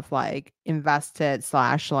you have like invested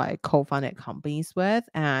slash like co-funded companies with,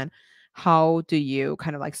 and how do you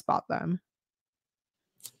kind of like spot them?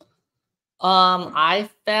 I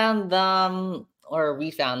found them, or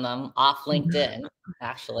we found them off LinkedIn, Okay,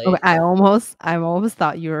 actually. I almost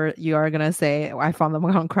thought you are gonna say I found them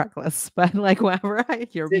on Craigslist, but like whenever I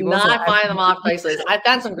hear Did people say not I find them off Craigslist. I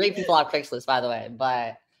found some great people off Craigslist, by the way,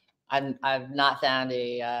 but I've not found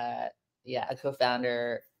a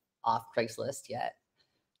co-founder off Craigslist yet.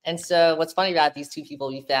 And so what's funny about these two people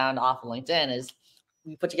we found off of LinkedIn is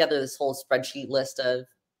we put together this whole spreadsheet list of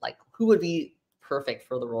like who would be perfect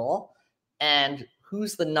for the role and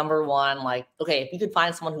who's the number one, like, okay, if you could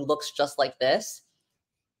find someone who looks just like this,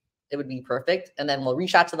 it would be perfect. And then we'll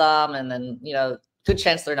reach out to them, and then, you know, good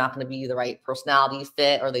chance they're not going to be the right personality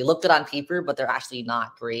fit, or they look good on paper, but they're actually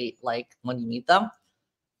not great like when you meet them.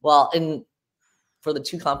 Well, for the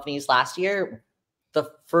two companies last year, the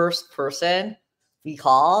first person we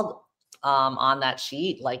called on that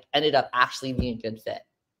sheet like ended up actually being a good fit,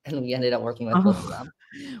 and we ended up working with both of oh, them,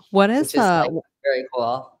 what is which is like very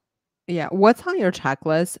cool. yeah, what's on your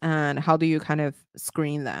checklist and how do you kind of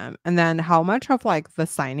screen them? And then how much of like the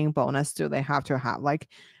signing bonus do they have to have? Like,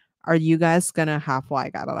 are you guys gonna have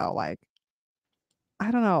like, I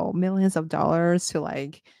don't know, millions of dollars to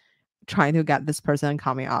like trying to get this person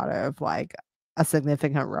coming out of like a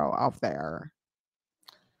significant role of their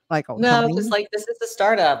like own No, because company? like this is a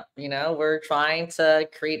startup, you know, we're trying to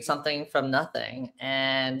create something from nothing,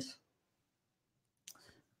 and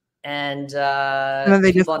And then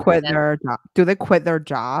they just people quit understand. their job. Do they quit their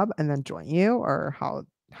job and then join you, or how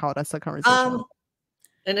does the conversation? um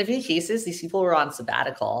in a few cases, these people were on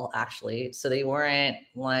sabbatical actually, so they weren't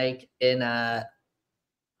like they're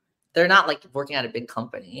not like working at a big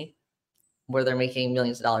company where they're making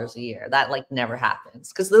millions of dollars a year. That like never happens,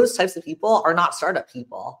 because those types of people are not startup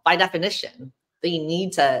people by definition. They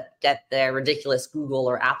need to get their ridiculous Google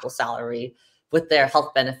or Apple salary with their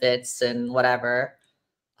health benefits and whatever.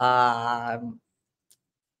 Um,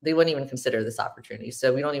 they wouldn't even consider this opportunity,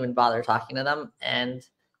 so we don't even bother talking to them. And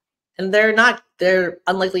they're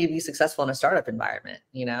unlikely to be successful in a startup environment.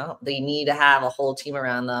 You know, they need to have a whole team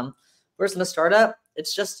around them. Whereas in a startup,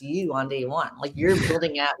 it's just you on day one. Like you're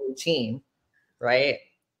building out your team, right?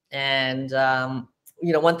 And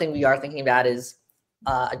you know, one thing we are thinking about is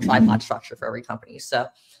a tripod structure for every company. So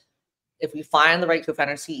if we find the right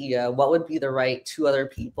co-founder CEO, what would be the right two other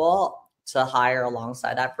people to hire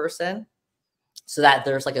alongside that person, so that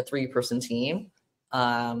there's like a 3-person team,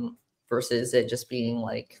 versus it just being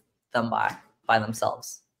like them by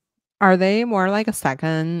themselves. Are they more like a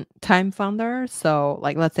second time founder? So,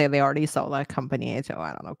 like, let's say they already sold a company to,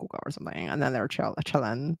 I don't know, Google or something, and then they're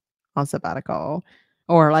chilling on sabbatical.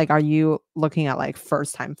 Or like, are you looking at like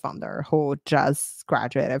first time founder who just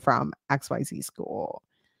graduated from XYZ school,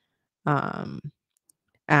 um,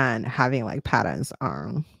 and having like patents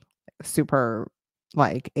on super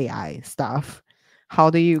like AI stuff? How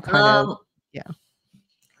do you kind of, Um, yeah.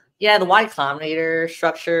 yeah, the Y Combinator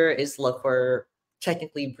structure is look for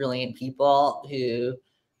technically brilliant people who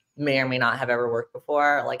may or may not have ever worked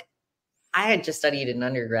before. Like I had just studied in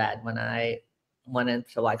undergrad when I went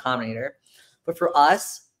into Y Combinator. But for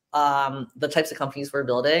us, the types of companies we're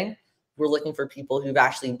building, we're looking for people who've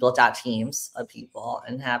actually built out teams of people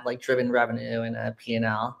and have like driven revenue and a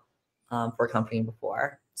P&L for a company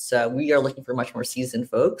before. So we are looking for much more seasoned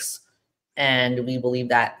folks And we believe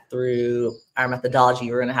that through our methodology,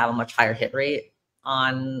 we're going to have a much higher hit rate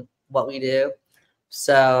on what we do.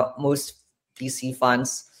 So most VC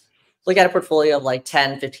funds look at a portfolio of like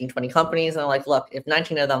 10, 15, 20 companies. And they're like, look, if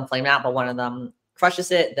 19 of them flame out, but one of them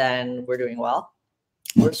crushes it, then we're doing well.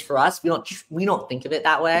 Whereas for us, we don't think of it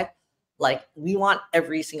that way. Like, we want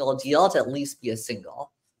every single deal to at least be a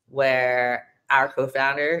single where our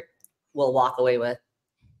co-founder will walk away with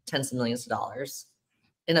tens of millions of dollars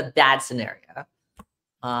in a bad scenario.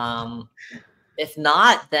 If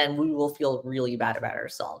not, then we will feel really bad about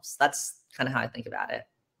ourselves. That's kind of how I think about it.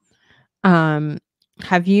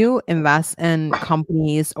 Have you invest in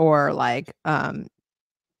companies or like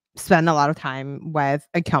spend a lot of time with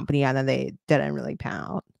a company and then they didn't really pan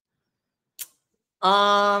out?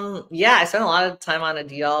 Yeah, I spent a lot of time on a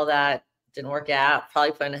deal that didn't work out.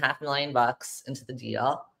 Probably put in $500,000 into the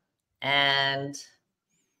deal, and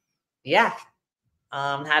yeah,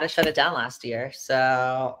 had to shut it down last year.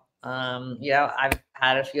 So, I've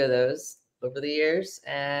had a few of those over the years,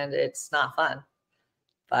 and it's not fun.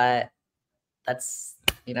 But that's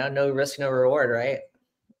no risk, no reward, right?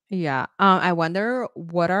 Yeah. I wonder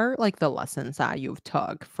what are like the lessons that you've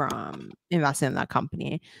took from investing in that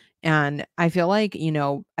company. And I feel like,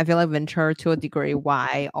 I feel like venture to a degree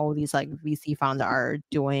why all these like VC funds are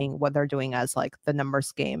doing what they're doing as like the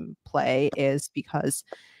numbers game play is because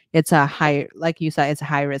it's a high, like you said, it's a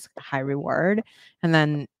high risk, high reward. And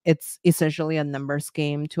then it's essentially a numbers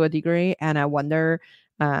game to a degree. And I wonder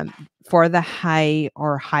for the high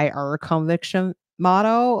or higher conviction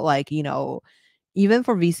model, like, even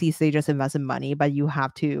for VCs, they just invest in money, but you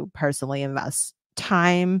have to personally invest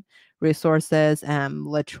time, resources, and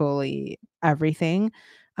literally everything.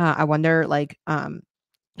 I wonder, like,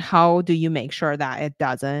 how do you make sure that it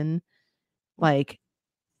doesn't like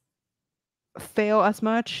fail as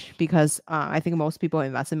much? Because I think most people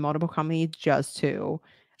invest in multiple companies just to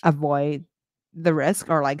avoid the risk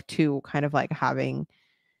or like to kind of like having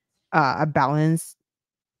a balance,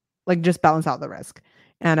 like just balance out the risk.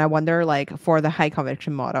 And I wonder, like, for the high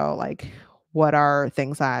conviction model, like, what are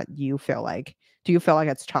things that you feel like? Do you feel like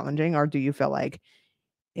it's challenging, or do you feel like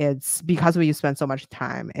it's because we spend so much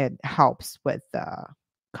time, it helps with the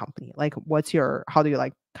company? Like, how do you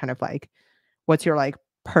like kind of like, what's your like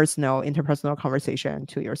personal, interpersonal conversation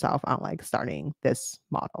to yourself on like starting this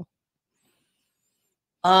model?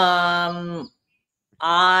 Um,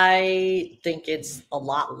 I think it's a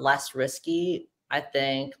lot less risky. I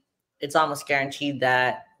think it's almost guaranteed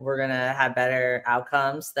that we're going to have better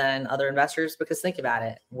outcomes than other investors because think about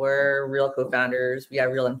it. We're real co-founders. We have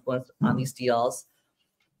real influence on these deals.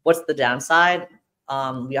 What's the downside?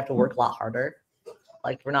 We have to work a lot harder.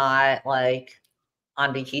 Like, we're not like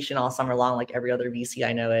on vacation all summer long like every other VC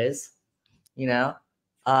I know is, you know?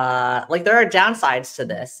 Like, there are downsides to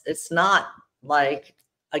this. It's not like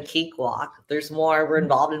a cakewalk. We're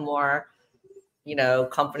involved in more,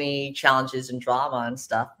 company challenges and drama and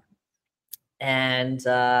stuff. And,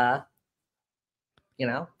 but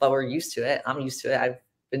we're used to it. I'm used to it. I've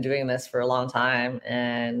been doing this for a long time.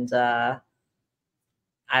 And I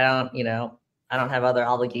don't have other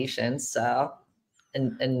obligations. So,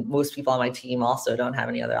 and most people on my team also don't have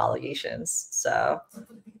any other obligations. So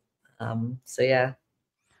yeah.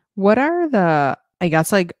 What are the, I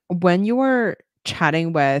guess, like when you were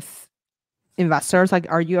chatting with investors, like,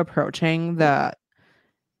 are you approaching the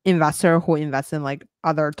investor who invests in like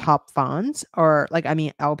other top funds, or like, I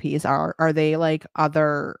mean, LPs, are they like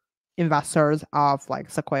other investors of like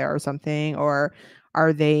Sequoia or something, or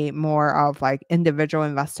are they more of like individual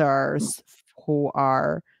investors who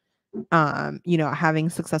are having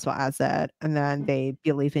successful asset, and then they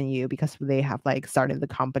believe in you because they have like started the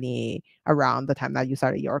company around the time that you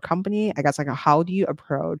started your company? I guess, like, how do you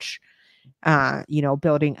approach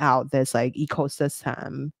building out this like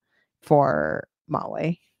ecosystem for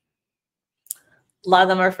Maui? A lot of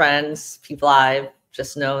them are friends, people I've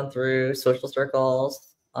just known through social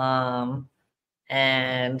circles. And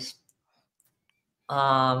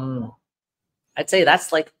I'd say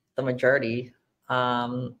that's like the majority.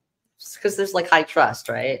 Because there's like high trust,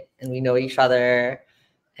 right? And we know each other,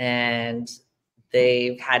 and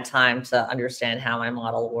they've had time to understand how my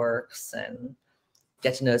model works and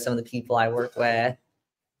get to know some of the people I work with.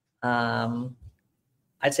 I'd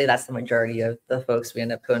say that's the majority of the folks we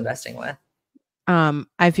end up co-investing with.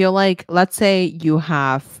 I feel like, let's say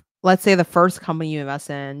the first company you invest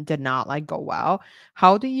in did not like go well.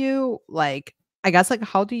 How do you like, I guess, like,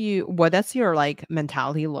 what does your like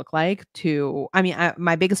mentality look like to, I mean,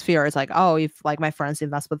 my biggest fear is like, oh, if like my friends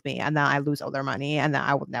invest with me and then I lose all their money and then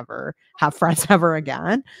I would never have friends ever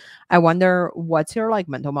again. I wonder what's your like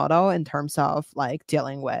mental model in terms of like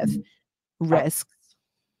dealing with risks?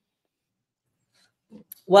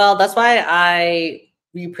 Well, that's why I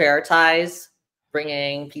reprioritize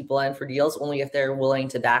bringing people in for deals only if they're willing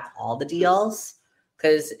to back all the deals.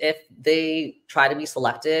 Because if they try to be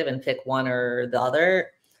selective and pick one or the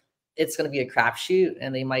other, it's going to be a crapshoot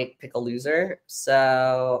and they might pick a loser.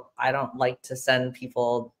 So I don't like to send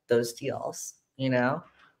people those deals, you know?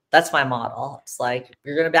 That's my model. It's like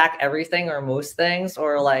you're going to back everything or most things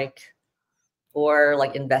or like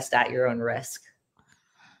invest at your own risk,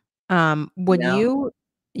 you Would know? you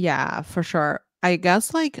Yeah, for sure. I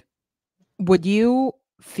guess, like, would you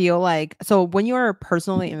feel like, so when you're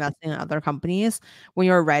personally investing in other companies, when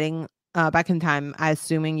you're writing back in time, I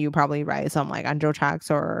assuming you probably write some like angel checks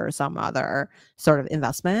or some other sort of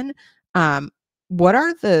investment. Um, what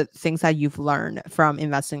are the things that you've learned from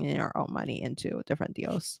investing in your own money into different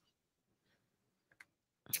deals?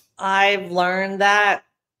 I've learned that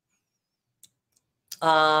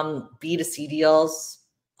B2C deals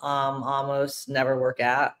almost never work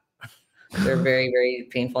out. They're very, very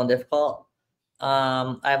painful and difficult.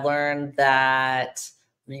 I've learned that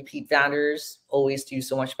repeat founders always do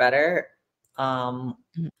so much better.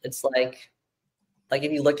 It's like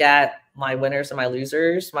if you look at my winners and my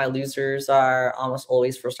losers are almost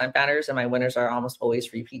always first-time founders, and my winners are almost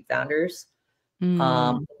always repeat founders.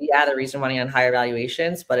 Mm, Yeah, they're raising money on higher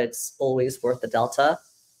valuations, but it's always worth the delta.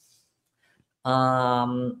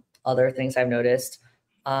 Other things I've noticed,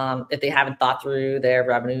 if they haven't thought through their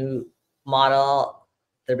revenue model,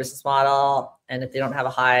 their business model, and if they don't have a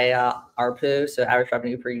high ARPU, so average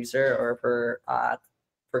revenue per user or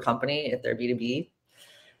per company, if they're B2B,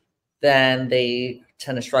 then they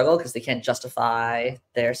tend to struggle because they can't justify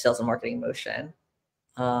their sales and marketing motion.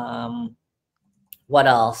 What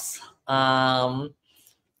else? I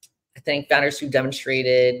think founders who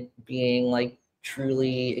demonstrated being like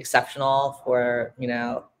truly exceptional for,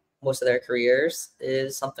 most of their careers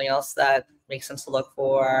is something else that makes sense to look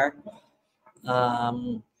for.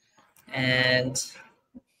 And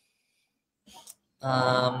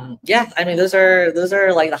yeah, I mean those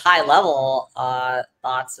are like the high level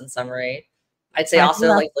thoughts in summary. I'd say I think also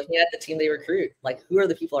that's like looking at the team they recruit, like who are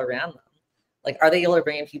the people around them? Like, are they able to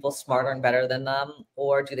bring in people smarter and better than them,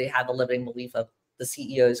 or do they have the limiting belief of the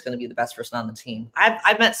CEO is going to be the best person on the team?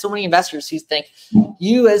 I've met so many investors who think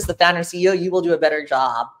you, as the founder and CEO, you will do a better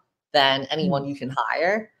job than anyone you can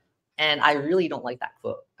hire, and I really don't like that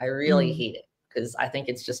quote. I really mm. hate it because I think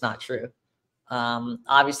it's just not true.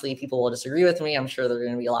 Obviously, people will disagree with me. I'm sure there are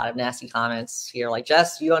going to be a lot of nasty comments here, like,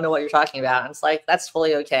 Jess, you don't know what you're talking about. And it's like, that's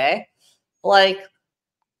fully okay. Like,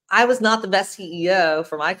 I was not the best CEO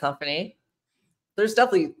for my company. There's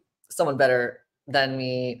definitely someone better than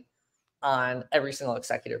me on every single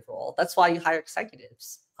executive role. That's why you hire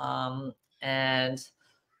executives. And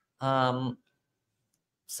um,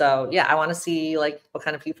 so, yeah, I want to see like what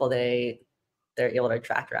kind of people they're able to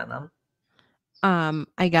attract around them.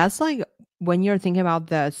 I guess, like, when you're thinking about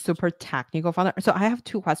the super technical founder, so I have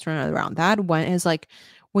two questions around that. One is like,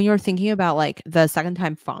 when you're thinking about like the second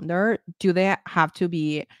time founder, do they have to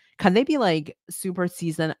be, can they be like super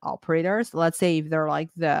seasoned operators? Let's say if they're like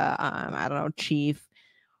the I don't know, chief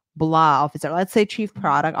blah officer, let's say chief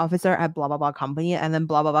product officer at blah blah blah company, and then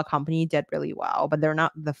blah blah blah company did really well, but they're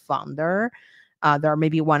not the founder. They're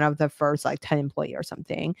maybe one of the first like 10 employee or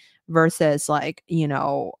something, versus like,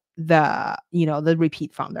 the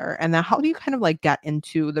repeat founder. And then how do you kind of like get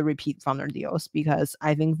into the repeat founder deals? Because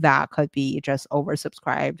I think that could be just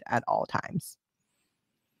oversubscribed at all times.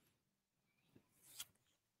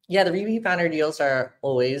 Yeah, the repeat founder deals are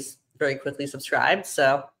always very quickly subscribed.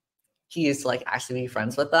 So he used to like actually be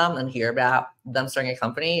friends with them and hear about them starting a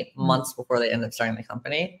company months before they end up starting the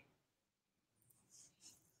company.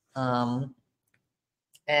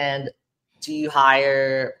 And do you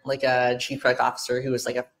hire like a chief product officer who is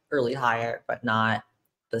like a early hire but not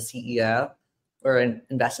the CEO, or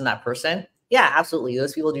invest in that person? Yeah, absolutely.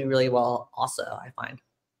 Those people do really well also, I find.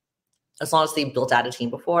 As long as they built out a team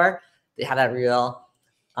before, they have that real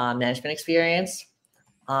management experience.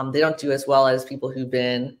 They don't do as well as people who've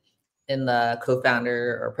been in the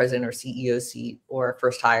co-founder or president or CEO seat or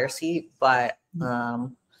first hire seat, but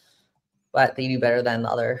they do better than the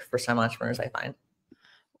other first-time entrepreneurs, I find.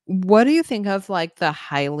 What do you think of like the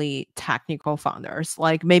highly technical founders?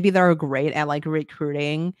 Like, maybe they're great at like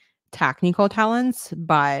recruiting technical talents,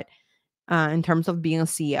 but in terms of being a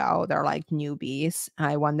CEO, they're like newbies.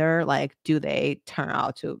 I wonder, like, do they turn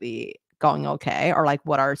out to be going okay? Or like,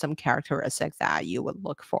 what are some characteristics that you would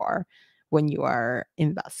look for when you are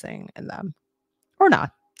investing in them? Or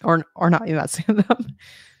not, or not investing in them?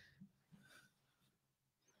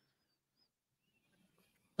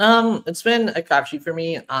 It's been a crapshoot for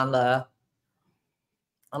me on the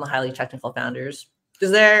on the highly technical founders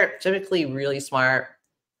because they're typically really smart,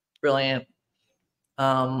 brilliant.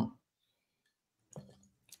 And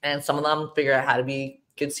some of them figure out how to be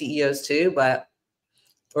good CEOs too,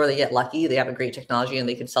 or they get lucky, they have a great technology and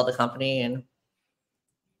they can sell the company and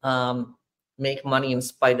make money in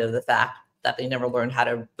spite of the fact that they never learned how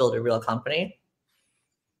to build a real company.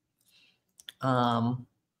 But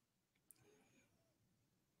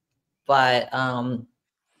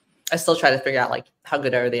I still try to figure out like how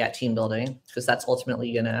good are they at team building, because that's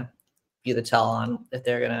ultimately gonna be the tell on if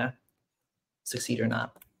they're gonna succeed or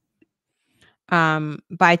not.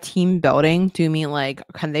 By team building, do you mean like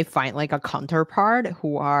can they find like a counterpart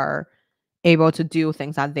who are able to do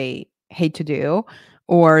things that they hate to do?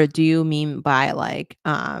 Or do you mean by like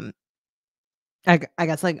I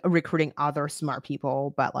guess like recruiting other smart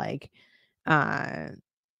people, but like uh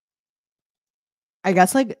I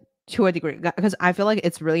guess like to a degree because I feel like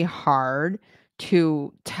it's really hard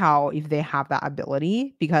to tell if they have that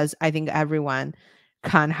ability because I think everyone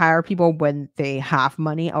can hire people when they have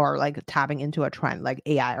money or like tapping into a trend like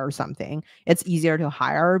AI or something. It's easier to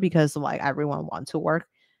hire because like everyone wants to work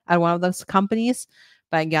at one of those companies.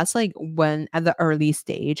 But I guess like when at the early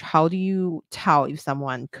stage, how do you tell if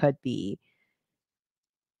someone could be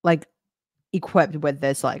like equipped with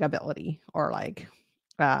this like ability or like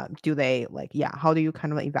do they like yeah, how do you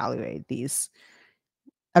kind of evaluate these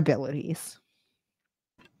abilities?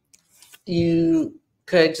 You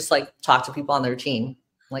could just like talk to people on their team,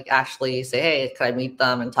 like actually say, hey, could I meet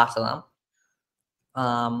them and talk to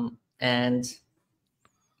them? And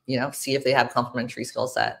see if they have complementary skill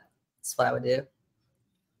set. That's what I would do.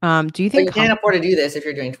 Do you But think you can't afford to do this if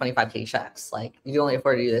you're doing 25K checks. Like you can only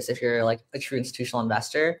afford to do this if you're like a true institutional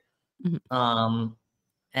investor. Mhm.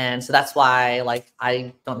 And so that's why like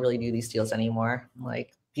I don't really do these deals anymore.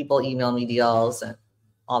 Like people email me deals and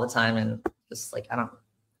all the time, and just like I don't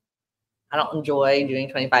enjoy doing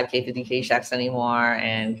 25K, 50K checks anymore,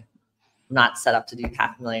 and I'm not set up to do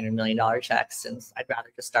 $500,000 or $1 million checks. And I'd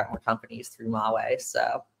rather just start more companies through Mawe.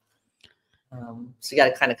 So you got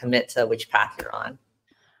to kind of commit to which path you're on.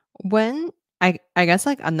 When I guess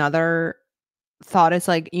like another thought is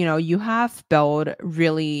like, you have built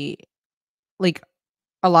really like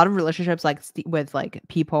a lot of relationships like with like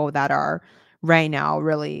people that are right now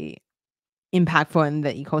really impactful in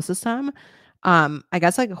the ecosystem. I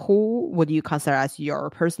guess like who would you consider as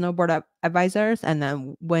your personal board advisors? And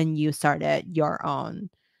then when you started your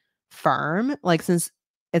own firm, like since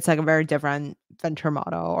it's like a very different venture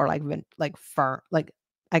model or like like firm, like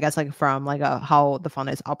I guess like from like how the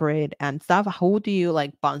fund is operate and stuff, who do you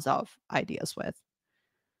like bounce off ideas with?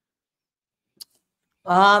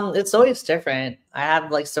 It's always different. I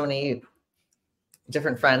have like so many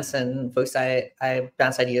different friends and folks I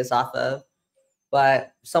bounce ideas off of.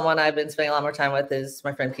 But someone I've been spending a lot more time with is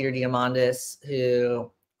my friend Peter Diamandis,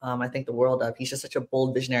 who I think the world of. He's just such a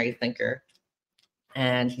bold, visionary thinker.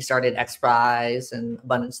 And he started XPRIZE and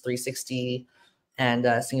Abundance 360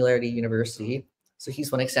 and Singularity University. So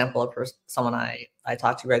he's one example of someone I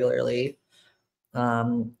talk to regularly.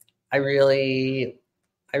 I really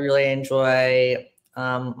enjoy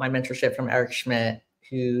my mentorship from Eric Schmidt,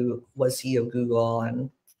 who was CEO of Google, and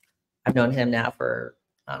I've known him now for,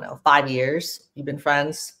 I don't know, 5 years. We've been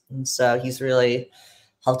friends. And so he's really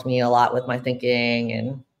helped me a lot with my thinking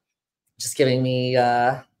and just giving me,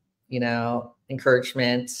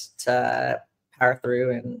 encouragement to power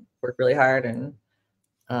through and work really hard. And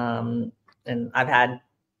I've had,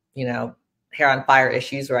 hair on fire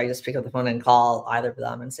issues where I just pick up the phone and call either of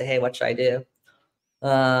them and say, hey, what should I do?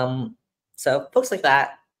 So folks like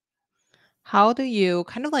that. How do you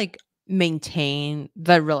kind of like maintain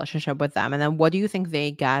the relationship with them? And then what do you think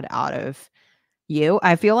they get out of you?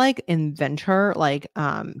 I feel like in venture, like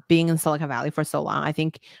being in Silicon Valley for so long, I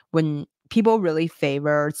think when people really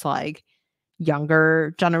favor it's like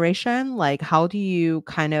younger generation, like how do you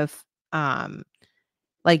kind of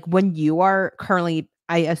like when you are currently,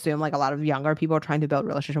 I assume like a lot of younger people are trying to build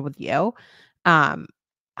relationship with you. Um,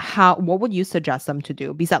 what would you suggest them to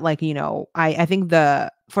do? Besides like, I think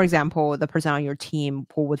for example, the person on your team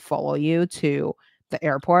who would follow you to the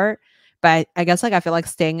airport. But I guess like I feel like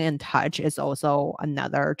staying in touch is also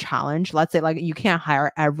another challenge. Let's say like you can't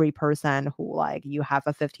hire every person who like you have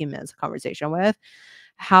a 15 minutes conversation with.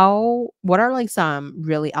 What are like some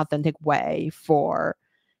really authentic way for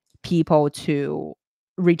people to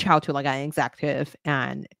reach out to like an executive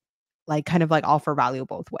and like kind of like offer value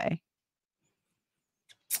both way?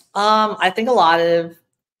 I think a lot of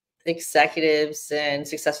executives and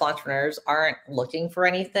successful entrepreneurs aren't looking for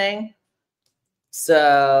anything.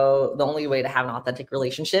 So the only way to have an authentic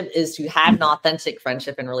relationship is to have an authentic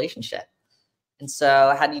friendship and relationship. And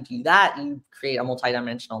so how do you do that? You create a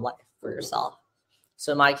multidimensional life for yourself.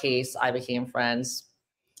 So in my case, I became friends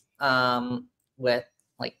with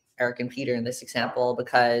like Eric and Peter in this example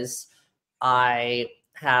because I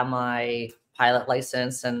have my pilot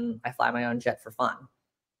license and I fly my own jet for fun.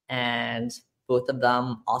 And both of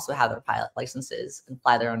them also have their pilot licenses and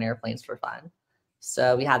fly their own airplanes for fun.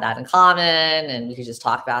 So we had that in common and we could just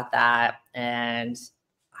talk about that. And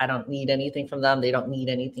I don't need anything from them. They don't need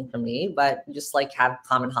anything from me, but we just like have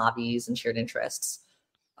common hobbies and shared interests.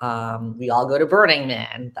 We all go to Burning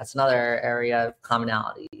Man. That's another area of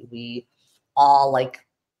commonality. We all like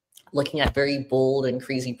looking at very bold and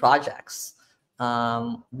crazy projects.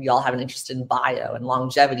 We all have an interest in bio and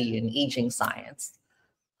longevity and aging science.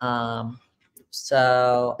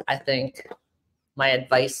 So I think my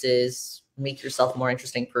advice is make yourself a more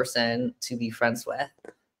interesting person to be friends with.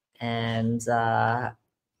 And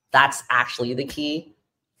that's actually the key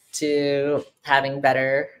to having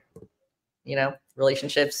better,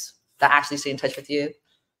 relationships that actually stay in touch with you.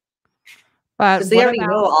 Because they already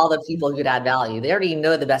know all the people who could add value. They already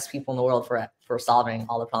know the best people in the world for solving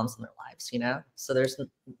all the problems in their lives, So there's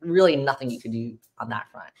really nothing you can do on that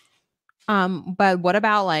front. But what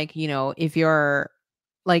about like, if you're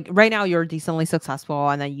like right now you're decently successful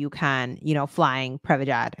and then you can, flying private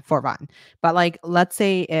jet for fun. But like let's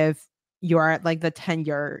say if you're like the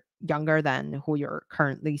 10-year younger than who you're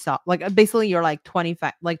currently like basically you're like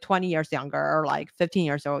 25 like 20 years younger or like 15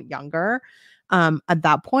 years old younger. At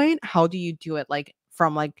that point, how do you do it like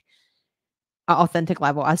from like an authentic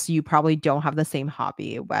level as you probably don't have the same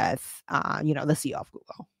hobby with the CEO of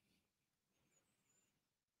Google?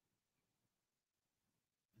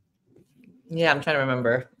 Yeah, I'm trying to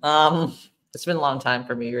remember. It's been a long time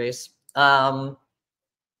for me, Grace. I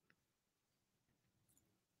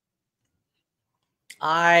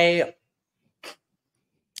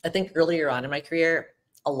think earlier on in my career,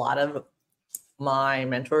 a lot of my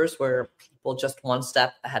mentors were people just one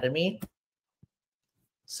step ahead of me.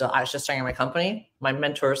 So I was just starting my company. My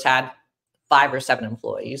mentors had 5 or 7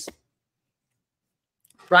 employees.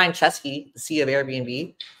 Brian Chesky, the CEO of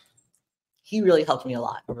Airbnb, he really helped me a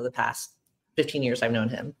lot over the past 15 years I've known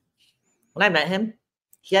him. When I met him,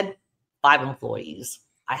 he had 5 employees.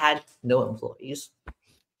 I had no employees.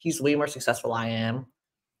 He's way more successful than I am.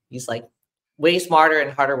 He's like way smarter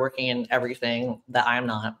and harder working in everything that I'm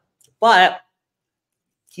not. But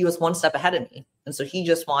he was one step ahead of me. And so he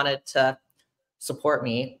just wanted to support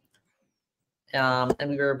me. And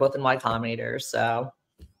we were both in Y Combinator. So,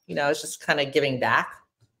 it's just kind of giving back.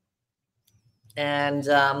 And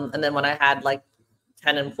then when I had like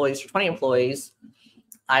 10 employees or 20 employees,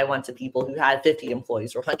 I went to people who had 50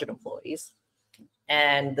 employees or 100 employees.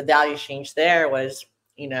 And the value exchange there was,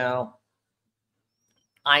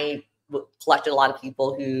 I collected a lot of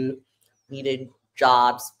people who needed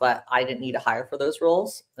jobs, but I didn't need to hire for those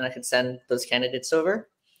roles. And I could send those candidates over.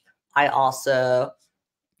 I also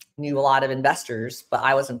knew a lot of investors, but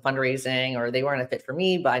I wasn't fundraising or they weren't a fit for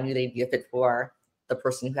me, but I knew they'd be a fit for the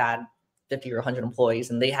person who had 50 or 100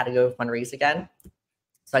 employees and they had to go fundraise again.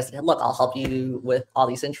 So I said, look, I'll help you with all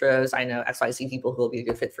these intros. I know XYZ people who will be a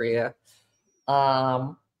good fit for you.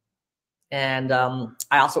 I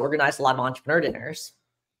also organized a lot of entrepreneur dinners.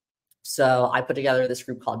 So I put together this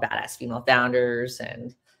group called Badass Female Founders,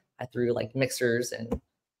 and I threw like mixers and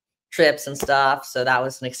trips and stuff. So that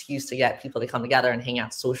was an excuse to get people to come together and hang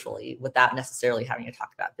out socially without necessarily having to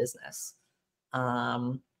talk about business.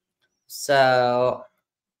 So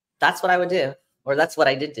that's what I would do, or that's what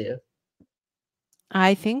I did do.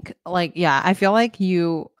 I think I feel like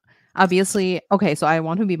you obviously, okay, so I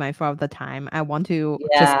want to be mindful of the time. I want to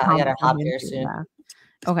just I gotta hop here soon. that.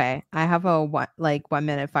 Okay, I have a 1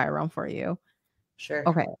 minute fire round for you. Sure.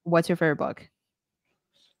 Okay, what's your favorite book?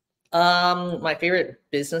 My favorite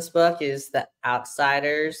business book is The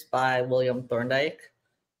Outsiders by William Thorndike.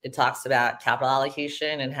 It talks about capital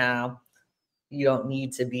allocation and how you don't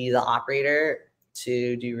need to be the operator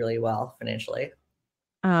to do really well financially.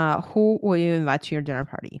 Who will you invite to your dinner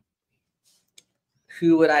party?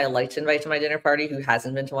 Who would I like to invite to my dinner party who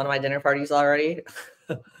hasn't been to one of my dinner parties already?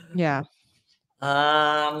 Yeah.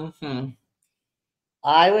 I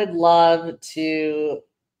would love to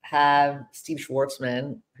have Steve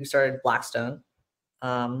Schwartzman, who started Blackstone,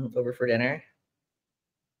 over for dinner.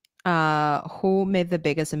 Who made the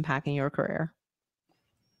biggest impact in your career?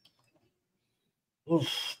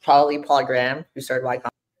 Probably Paul Graham, who started Y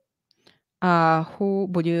Combinator. Who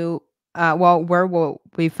would you where will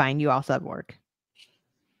we find you outside of work?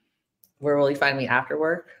 Where will you find me after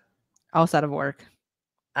work? Outside of work.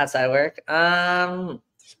 Outside of work?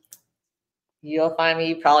 You'll find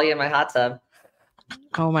me probably in my hot tub.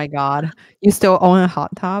 Oh my god. You still own a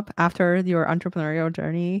hot tub after your entrepreneurial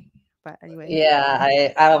journey? But anyway, Yeah,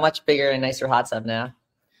 I have a much bigger and nicer hot tub now.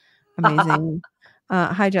 amazing.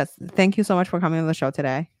 Hi Jess. Thank you so much for coming on the show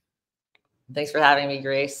today. Thanks for having me,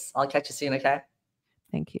 Grace. I'll catch you soon, okay?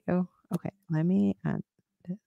 Thank you. Okay, let me